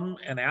emailed them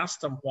and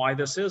asked them why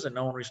this is, and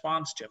no one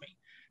responds to me.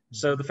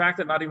 So the fact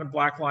that not even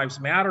Black Lives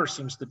Matter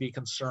seems to be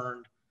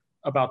concerned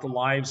about the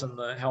lives and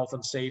the health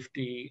and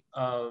safety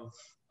of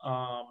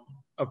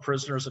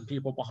prisoners and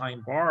people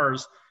behind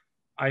bars,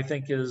 I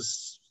think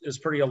is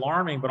pretty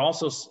alarming, but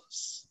also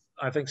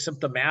I think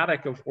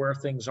symptomatic of where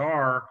things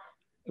are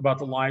about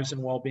the lives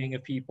and well-being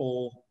of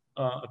people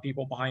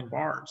behind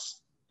bars.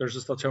 There's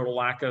just a total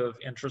lack of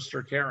interest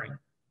or caring.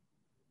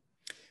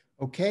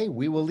 Okay,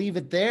 we will leave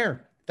it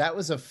there. That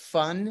was a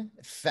fun,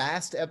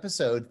 fast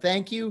episode.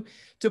 Thank you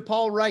to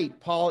Paul Wright.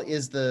 Paul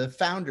is the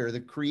founder,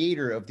 the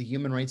creator of the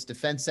Human Rights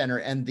Defense Center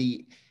and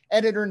the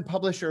editor and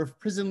publisher of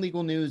Prison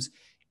Legal News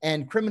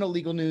and Criminal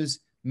Legal News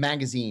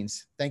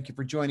magazines. Thank you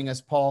for joining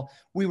us, Paul.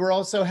 We were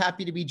also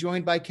happy to be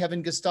joined by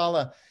Kevin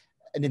Gosztola,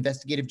 an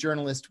investigative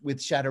journalist with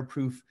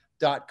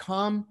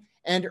shadowproof.com,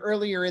 and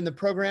earlier in the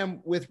program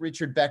with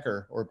Richard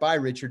Becker, or by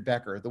Richard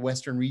Becker, the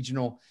Western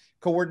Regional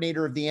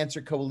Coordinator of the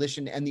Answer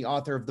Coalition and the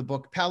author of the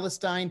book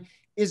Palestine,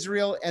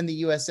 Israel, and the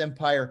U.S.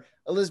 Empire.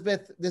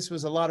 Elizabeth, this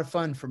was a lot of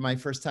fun for my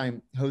first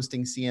time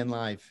hosting CN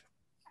Live.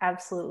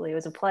 Absolutely. It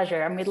was a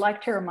pleasure. And we'd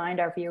like to remind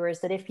our viewers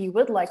that if you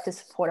would like to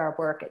support our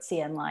work at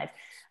CN Live,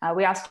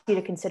 we ask you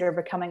to consider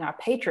becoming our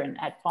patron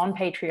on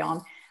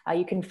Patreon.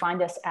 You can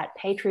find us at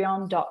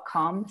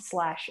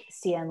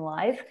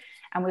patreon.com/CNLive.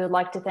 And we would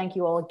like to thank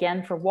you all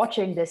again for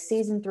watching this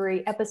season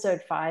 3, episode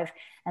 5.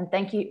 And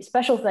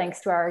special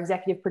thanks to our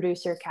executive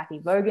producer, Kathy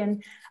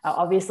Vogan,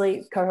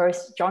 obviously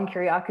co-host John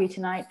Kiriakou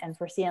tonight. And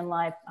for CN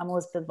Live, I'm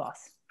Elizabeth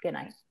Vos. Good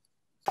night.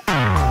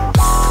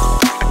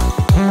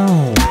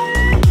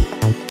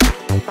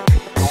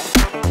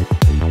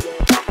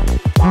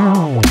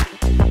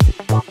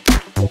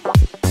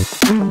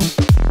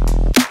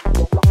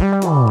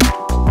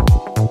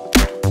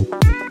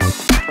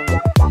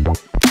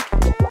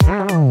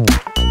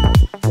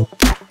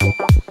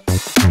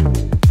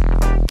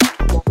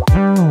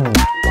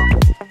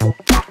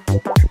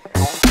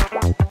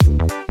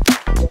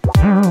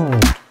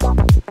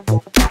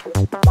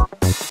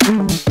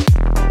 Mm-hmm.